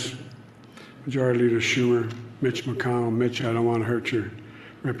Harris, Majority Leader Schumer, Mitch McConnell. Mitch, I don't want to hurt your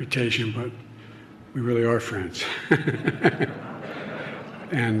reputation, but we really are friends.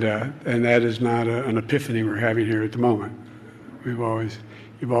 And that is not an epiphany we're having here at the moment. You've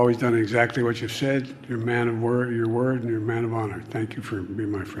always done exactly what you've said. You're a man of your word, and you're a man of honor. Thank you for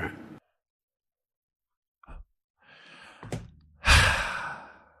being my friend.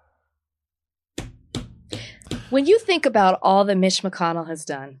 When you think about all that Mitch McConnell has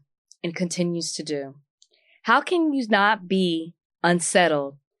done and continues to do, how can you not be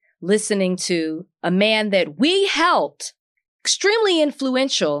unsettled listening to a man that we helped, extremely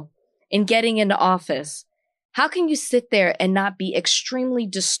influential in getting into office? How can you sit there and not be extremely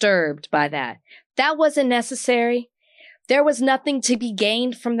disturbed by that? That wasn't necessary. There was nothing to be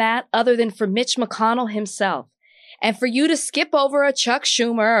gained from that other than for Mitch McConnell himself. And for you to skip over a Chuck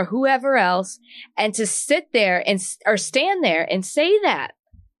Schumer or whoever else and to sit there or stand there and say that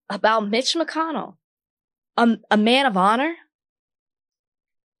about Mitch McConnell, a man of honor.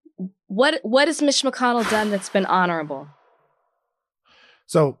 What has Mitch McConnell done that's been honorable?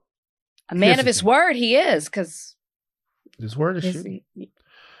 So, a man of his word, he is, because his word is shit.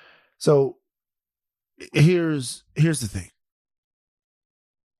 So, here's the thing.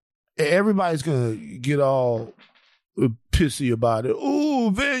 Everybody's gonna get all pissy about it. Oh,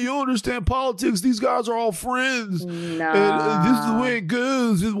 Van, you don't understand politics. These guys are all friends. No. And this is the way it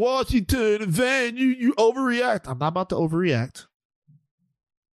goes in Washington. And Van, you overreact. I'm not about to overreact.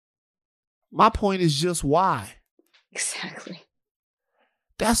 My point is just why. Exactly.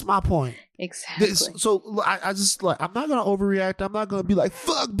 That's my point. Exactly. So I just I'm not going to overreact. I'm not going to be like,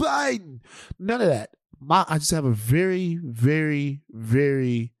 fuck Biden. None of that. I just have a very, very,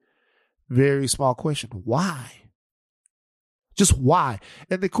 very, very small question. Why? Just why?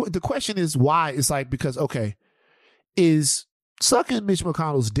 And the question is why? It's like, because, okay, is sucking Mitch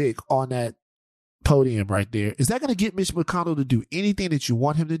McConnell's dick on that podium right there, is that going to get Mitch McConnell to do anything that you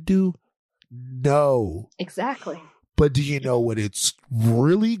want him to do? No. Exactly. But do you know what it's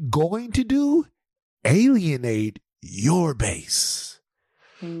really going to do? Alienate your base.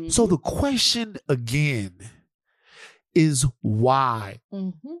 Mm-hmm. So the question again is why?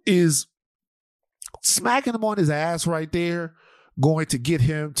 Mm-hmm. Is smacking him on his ass right there going to get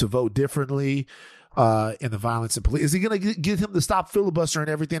him to vote differently in the violence and police? Is he going to get him to stop filibustering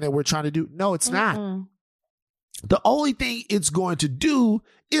everything that we're trying to do? No, it's not. The only thing it's going to do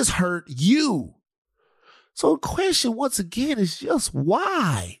is hurt you. So the question, once again, is just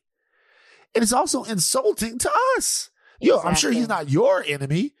why? And it's also insulting to us. Yo, exactly. I'm sure he's not your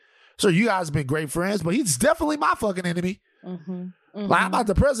enemy. So you guys have been great friends, but he's definitely my fucking enemy. Mm-hmm. Mm-hmm. Like, I'm not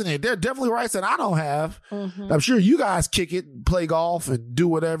the president. There are definitely rights that I don't have. Mm-hmm. I'm sure you guys kick it and play golf and do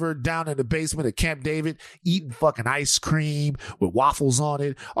whatever down in the basement at Camp David, eating fucking ice cream with waffles on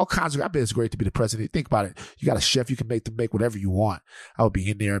it. All kinds of, I bet it's great to be the president. Think about it. You got a chef. You can make whatever you want. I would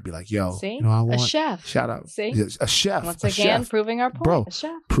be in there and be like, yo, see? You know what I want? A chef. Shout out. See? A chef. Once again, proving our point. Bro, a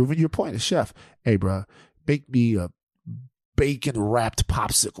chef. Proving your point. A chef. Hey, bro, make me a bacon wrapped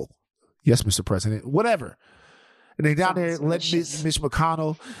popsicle. Yes, Mr. President. Whatever. And they down there let Mitch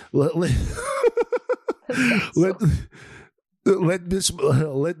McConnell let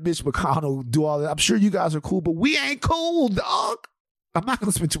Mitch McConnell do all that. I'm sure you guys are cool, but we ain't cool, dog. I'm not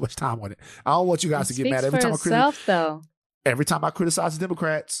going to spend too much time on it. I don't want you guys to get mad every time I criticize the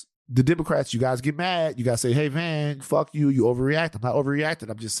Democrats. You guys get mad. You guys say, "Hey, Van, fuck you. You overreact." I'm not overreacting.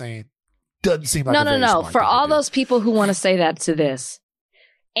 I'm just saying, doesn't seem like no. For all those people who want to say that to this,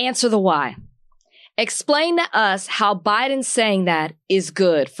 answer the why. Explain to us how Biden saying that is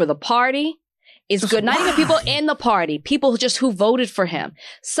good for the party. Is good. Not even people in the party. People who voted for him.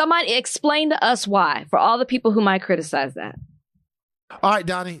 Somebody explain to us why. For all the people who might criticize that. All right,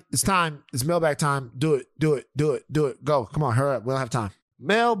 Donnie, it's time. It's mailbag time. Do it. Go. Come on, hurry up. We don't have time.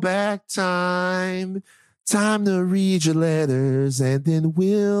 Mailbag time. Time to read your letters and then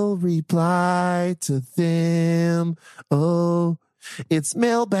we'll reply to them. Oh, it's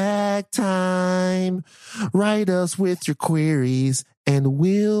mailbag time. Write us with your queries and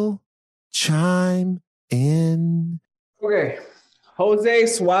we'll chime in. Okay. Jose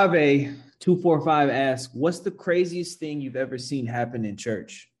Suave 245 asks, what's the craziest thing you've ever seen happen in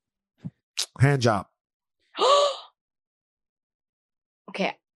church? Hand job.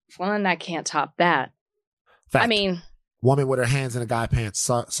 Okay. One, I can't top that. Fact. I mean, woman with her hands in a guy pants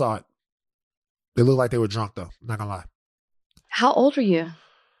saw it. They looked like they were drunk though. I'm not gonna lie. How old were you?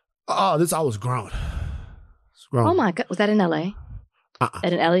 Oh, I was grown. Oh my God. Was that in LA?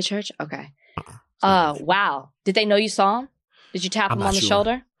 At an LA church? Okay. Wow. Did they know you saw him? Did you tap him on the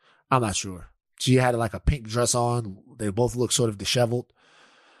shoulder? I'm not sure. She had like a pink dress on. They both looked sort of disheveled.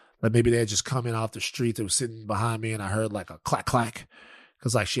 Like maybe they had just come in off the street. They were sitting behind me and I heard like a clack clack.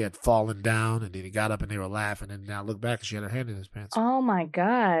 Because like she had fallen down and then he got up and they were laughing. And now I look back and she had her hand in his pants. Oh my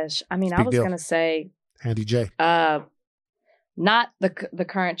gosh. I mean, I was going to say. Handy J. Not the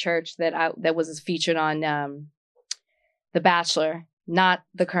current church that was featured on The Bachelor. Not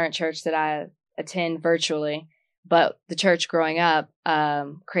the current church that I attend virtually. But the church growing up,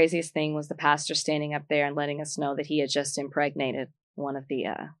 craziest thing was the pastor standing up there and letting us know that he had just impregnated one of the,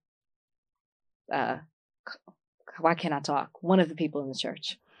 why can't I talk? One of the people in the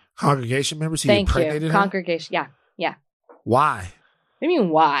church. Congregation members? He Thank impregnated you. him? Congregation, yeah. Why? What do you mean,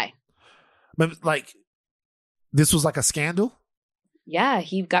 why? Like, this was like a scandal? Yeah,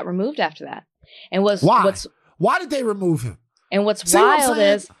 he got removed after that. And Why did they remove him? And what's wild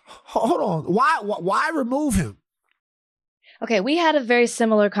is... Hold on. Why remove him? Okay, we had a very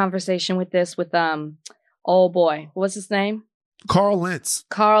similar conversation with this with old boy. What's his name? Carl Lentz.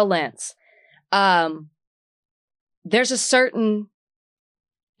 There's a certain,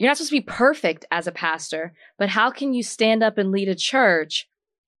 you're not supposed to be perfect as a pastor, but how can you stand up and lead a church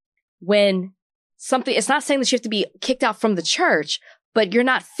when it's not saying that you have to be kicked out from the church, but you're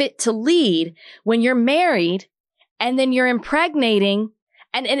not fit to lead when you're married and then you're impregnating.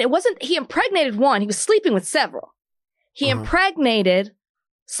 And it wasn't, he impregnated one, he was sleeping with several. He impregnated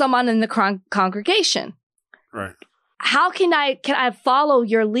someone in the congregation. Right. How can I follow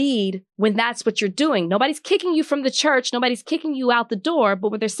your lead when that's what you're doing? Nobody's kicking you from the church. Nobody's kicking you out the door.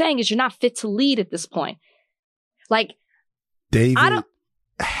 But what they're saying is you're not fit to lead at this point. Like, David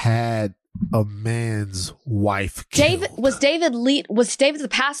had a man's wife killed. Was David the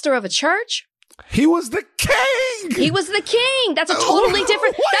pastor of a church? He was the king. He was the king. That's a totally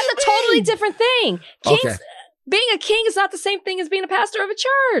different. Totally different thing. Being a king is not the same thing as being a pastor of a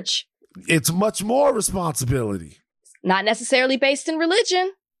church. It's much more responsibility. Not necessarily based in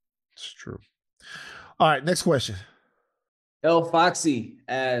religion. It's true. All right, next question. El Foxy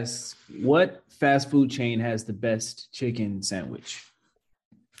asks, what fast food chain has the best chicken sandwich?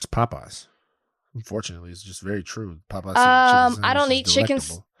 It's Popeyes. Unfortunately, it's just very true. Popeyes. I don't eat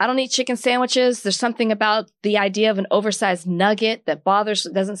chickens. I don't eat chicken sandwiches. There's something about the idea of an oversized nugget that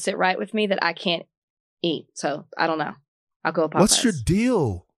doesn't sit right with me that I can't eat. So I don't know. I'll go with Popeyes. What's your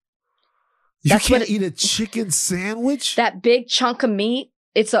deal? You can't eat a chicken sandwich? That big chunk of meat,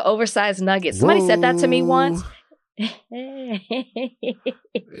 it's an oversized nugget. Somebody said that to me once.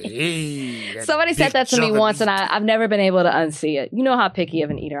 Somebody said that to me once, and I've never been able to unsee it. You know how picky of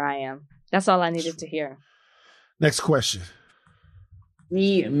an eater I am. That's all I needed to hear. Next question.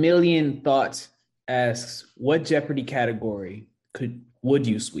 3 Million Thoughts asks, what Jeopardy category would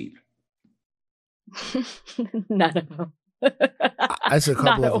you sweep? None of them. I said a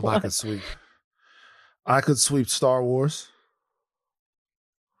couple of them I could sweep. I could sweep Star Wars.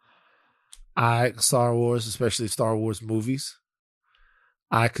 Star Wars, especially Star Wars movies.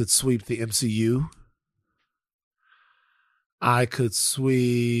 I could sweep the MCU. I could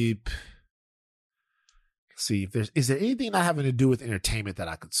sweep See if is there anything not having to do with entertainment that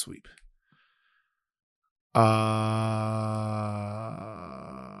I could sweep? I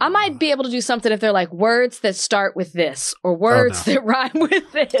might be able to do something if they're like words that start with this or words that rhyme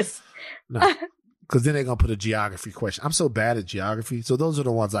with this. No, because then they're gonna put a geography question. I'm so bad at geography, so those are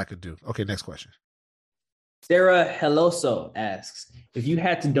the ones I could do. Okay, next question. Sarah Heloso asks, if you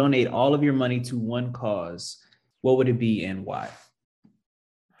had to donate all of your money to one cause, what would it be and why?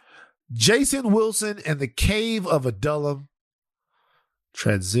 Jason Wilson and the Cave of Adullam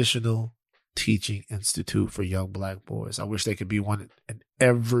Transitional Teaching Institute for Young Black Boys. I wish they could be one in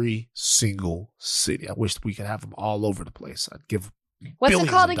every single city. I wish we could have them all over the place. I'd give What's it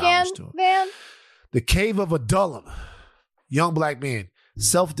called again, Van? The Cave of Adullam. Young black men,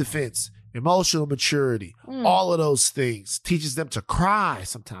 self-defense, emotional maturity, all of those things. Teaches them to cry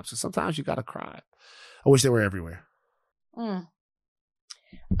sometimes. So sometimes you got to cry. I wish they were everywhere.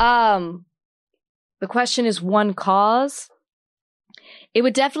 The question is one cause. It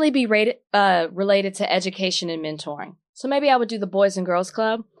would definitely be related to education and mentoring. So maybe I would do the Boys and Girls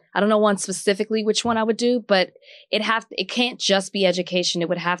Club. I don't know one specifically which one I would do, but it can't just be education. It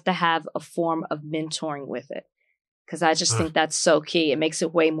would have to have a form of mentoring with it. Because I just think that's so key. It makes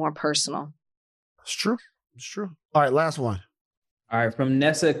it way more personal. It's true. It's true. All right, last one. All right, from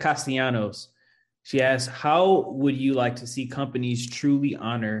Nessa Castellanos. She asks, how would you like to see companies truly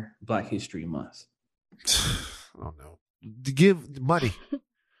honor Black History Month? I don't know. To give money.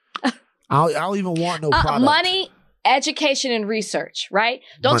 I don't even want no product. Money, education, and research, right?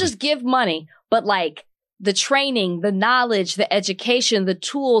 Don't just give money, but like the training, the knowledge, the education, the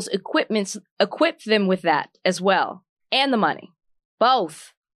tools, equip them with that as well. And the money.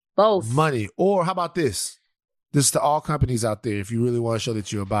 Both. Money. Or how about this? This is to all companies out there if you really want to show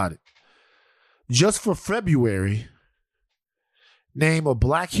that you're about it. Just for February, name a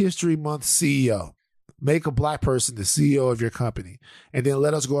Black History Month CEO. Make a black person the CEO of your company. And then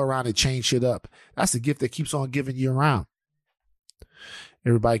let us go around and change shit up. That's the gift that keeps on giving you around.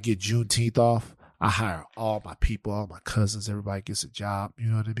 Everybody get Juneteenth off. I hire all my people, all my cousins. Everybody gets a job. You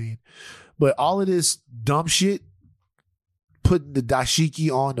know what I mean? But all of this dumb shit, putting the dashiki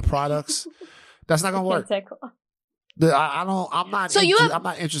on the products, that's not going to work. I'm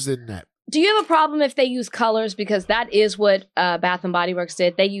not interested in that. Do you have a problem if they use colors? Because that is what Bath and Body Works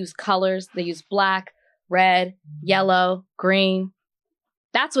did. They use colors. They use black, red, yellow, green.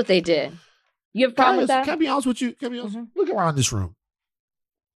 That's what they did. You have a problem with that? Can I be honest with you? Look around this room.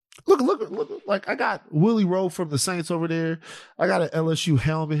 Look. Like, I got Willie Rowe from the Saints over there. I got an LSU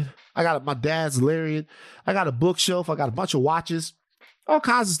helmet. I got my dad's lariat. I got a bookshelf. I got a bunch of watches. All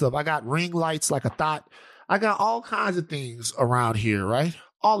kinds of stuff. I got ring lights like a thought. I got all kinds of things around here, right?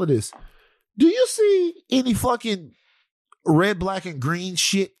 All of this. Do you see any fucking red, black, and green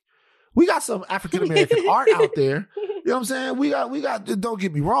shit? We got some African-American art out there. You know what I'm saying? We got, don't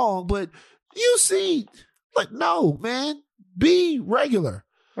get me wrong, but you see, like, no, man, be regular.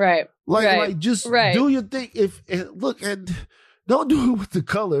 Right. Like just do your thing. And don't do it with the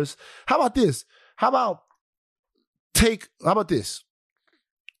colors. How about this? How about this?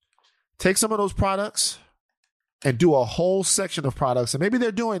 Take some of those products and do a whole section of products. And maybe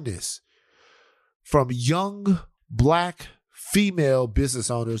they're doing this from young black female business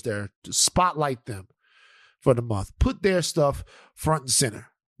owners there to spotlight them for the month. Put their stuff front and center.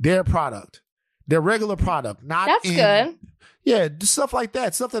 Their product. Their regular product. That's good. Yeah, stuff like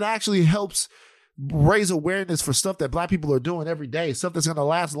that. Stuff that actually helps raise awareness for stuff that black people are doing every day. Stuff that's going to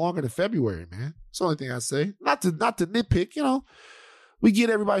last longer than February, man. That's the only thing I say. Not to nitpick, you know. We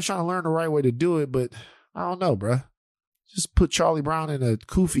get everybody trying to learn the right way to do it, but I don't know, bruh. Just put Charlie Brown in a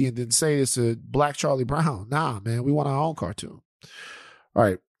kufi and then say it's a black Charlie Brown. Nah, man, we want our own cartoon. All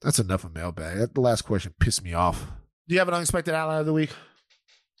right, that's enough of mailbag. That the last question pissed me off. Do you have an unexpected ally of the week?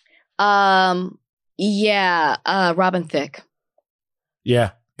 Yeah, Robin Thicke.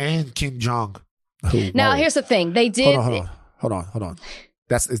 Yeah, and Kim Jong. Now, here's the thing. They did. Hold on.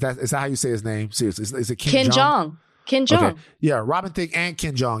 Is that how you say his name? Seriously, is it Kim Jong? Kim Jong. Okay. Yeah, Robin Thicke and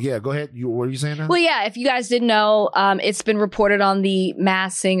Kim Jong. Yeah, go ahead. What were you saying now? Well, yeah, if you guys didn't know, it's been reported on The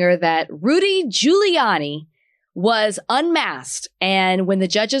Masked Singer that Rudy Giuliani was unmasked. And when the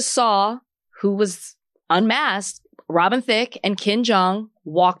judges saw who was unmasked, Robin Thicke and Kim Jong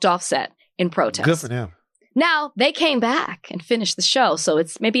walked off set in protest. Good for them. Now, they came back and finished the show. So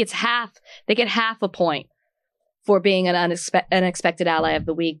it's half. They get half a point for being an unexpected ally of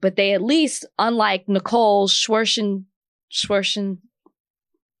the week. But they at least, unlike Nicole Schwerzenegger,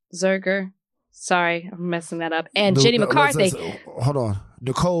 sorry, I'm messing that up, and Jenny McCarthy. Hold on.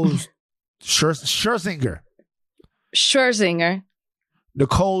 Nicole Scherzinger.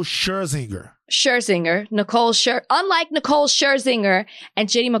 Nicole Scherzinger. Unlike Nicole Scherzinger and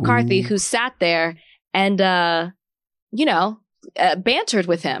Jenny McCarthy, who sat there and, bantered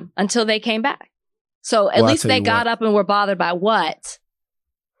with him until they came back. So at least they got up and were bothered by what?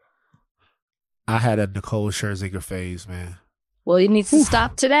 I had a Nicole Scherzinger phase, man. Well, it needs to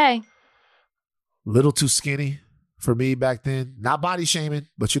stop today. Little too skinny for me back then. Not body shaming,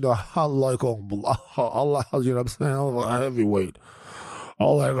 but I like, you know what I'm saying? I like heavyweight. I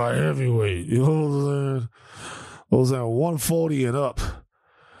like a heavyweight. You know what I'm saying? I was at 140 and up.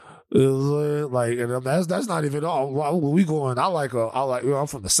 Like, and that's not even all. When we going, I'm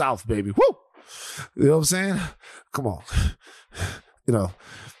from the South, baby. Woo! You know what I'm saying? Come on.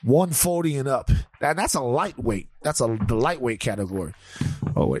 140 and up. That's a lightweight. That's the lightweight category.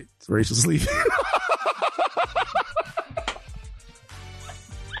 Oh, wait. Rachel's leaving.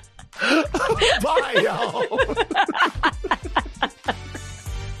 Bye, y'all.